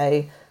now.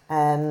 So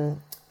a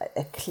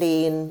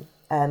clean,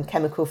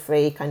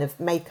 chemical-free kind of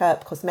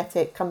makeup,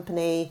 cosmetic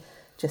company.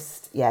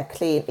 Just, yeah,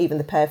 clean. Even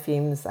the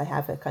perfumes I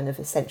have are kind of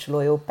essential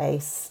oil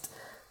based,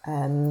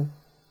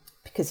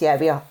 because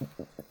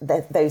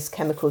those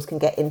chemicals can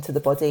get into the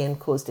body and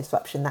cause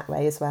disruption that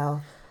way as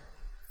well.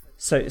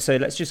 So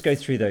let's just go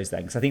through those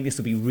then, because I think this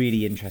will be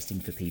really interesting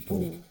for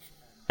people.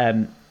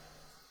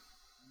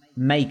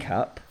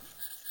 Makeup.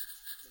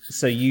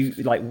 So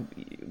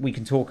we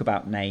can talk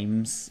about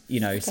names, you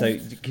know, okay.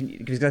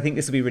 Because I think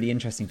this will be really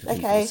interesting for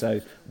people. Okay.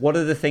 So what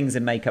are the things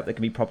in makeup that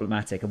can be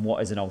problematic, and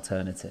what is an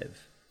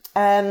alternative?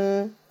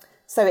 So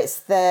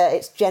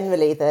it's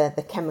generally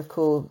the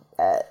chemicals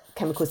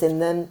in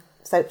them.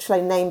 So shall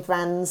I name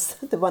brands,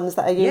 the ones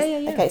that I use?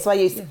 Yeah. Okay, so I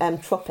use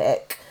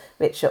Tropic,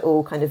 which are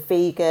all kind of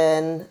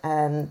vegan,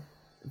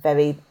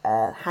 very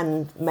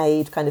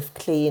handmade, kind of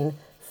clean,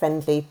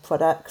 friendly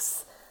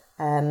products.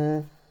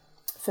 For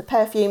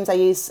perfumes, I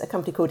use a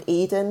company called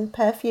Eden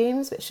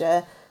Perfumes, which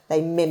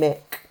they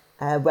mimic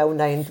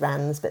well-known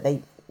brands, but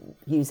they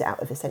use it out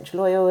of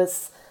essential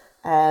oils.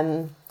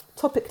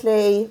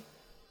 Topically,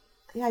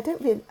 yeah, I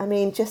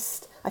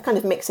kind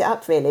of mix it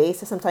up really.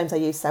 So sometimes I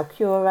use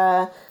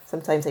Salcura,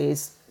 sometimes I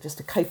use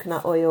just a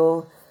coconut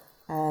oil.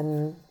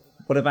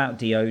 What about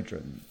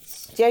deodorants?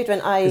 Deodorant,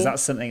 because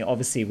that's something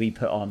obviously we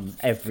put on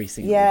every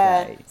single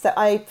day. So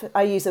I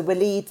use a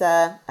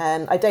Weleda.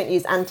 I don't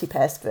use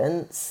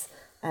antiperspirants.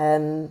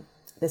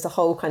 There's a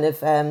whole kind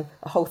of a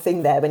whole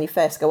thing there. When you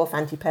first go off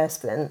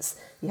antiperspirants,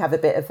 you have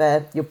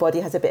your body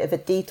has a bit of a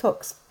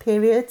detox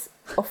period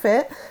off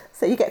it.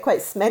 So you get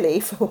quite smelly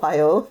for a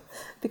while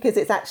because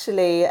it's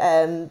actually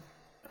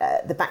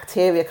the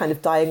bacteria kind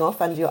of dying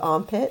off under your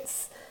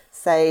armpits.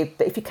 So,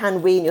 but if you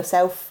can wean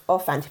yourself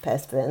off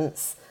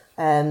antiperspirants,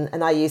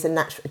 and I use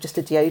just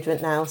a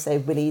deodorant now, so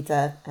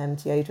Weleda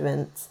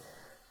deodorant,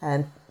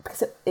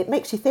 because it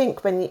makes you think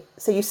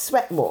so you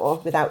sweat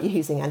more without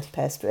using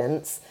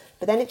antiperspirants,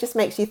 but then it just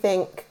makes you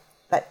think,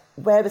 like,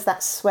 where was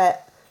that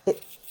sweat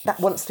that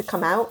wants to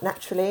come out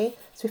naturally?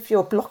 So if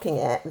you're blocking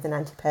it with an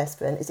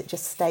antiperspirant, is it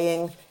just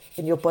staying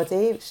in your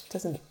body, which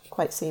doesn't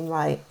quite seem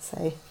right?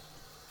 So,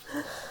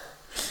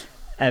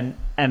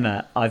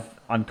 Emma,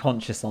 I'm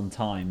conscious on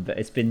time, but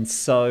it's been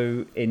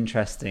so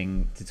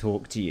interesting to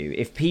talk to you.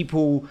 If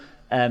people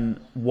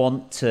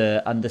want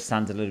to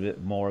understand a little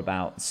bit more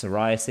about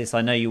psoriasis,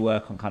 I know you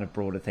work on kind of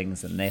broader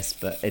things than this,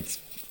 but it's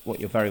what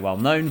you're very well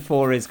known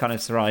for is kind of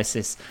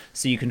psoriasis.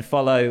 So you can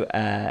follow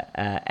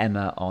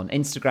Emma on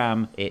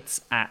Instagram.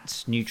 It's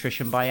at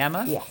Nutrition by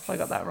Emma. Yes. Have I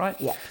got that right?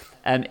 Yeah.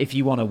 If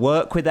you want to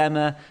work with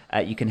Emma,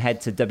 you can head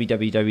to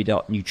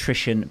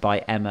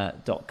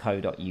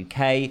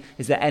www.nutritionbyemma.co.uk.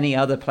 Is there any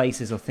other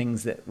places or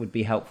things that would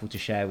be helpful to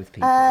share with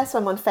people? So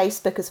I'm on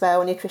Facebook as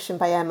well, Nutrition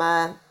by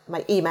Emma.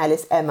 My email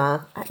is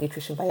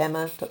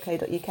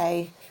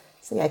emma@nutritionbyemma.co.uk.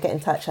 So yeah, get in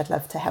touch. I'd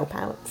love to help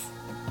out.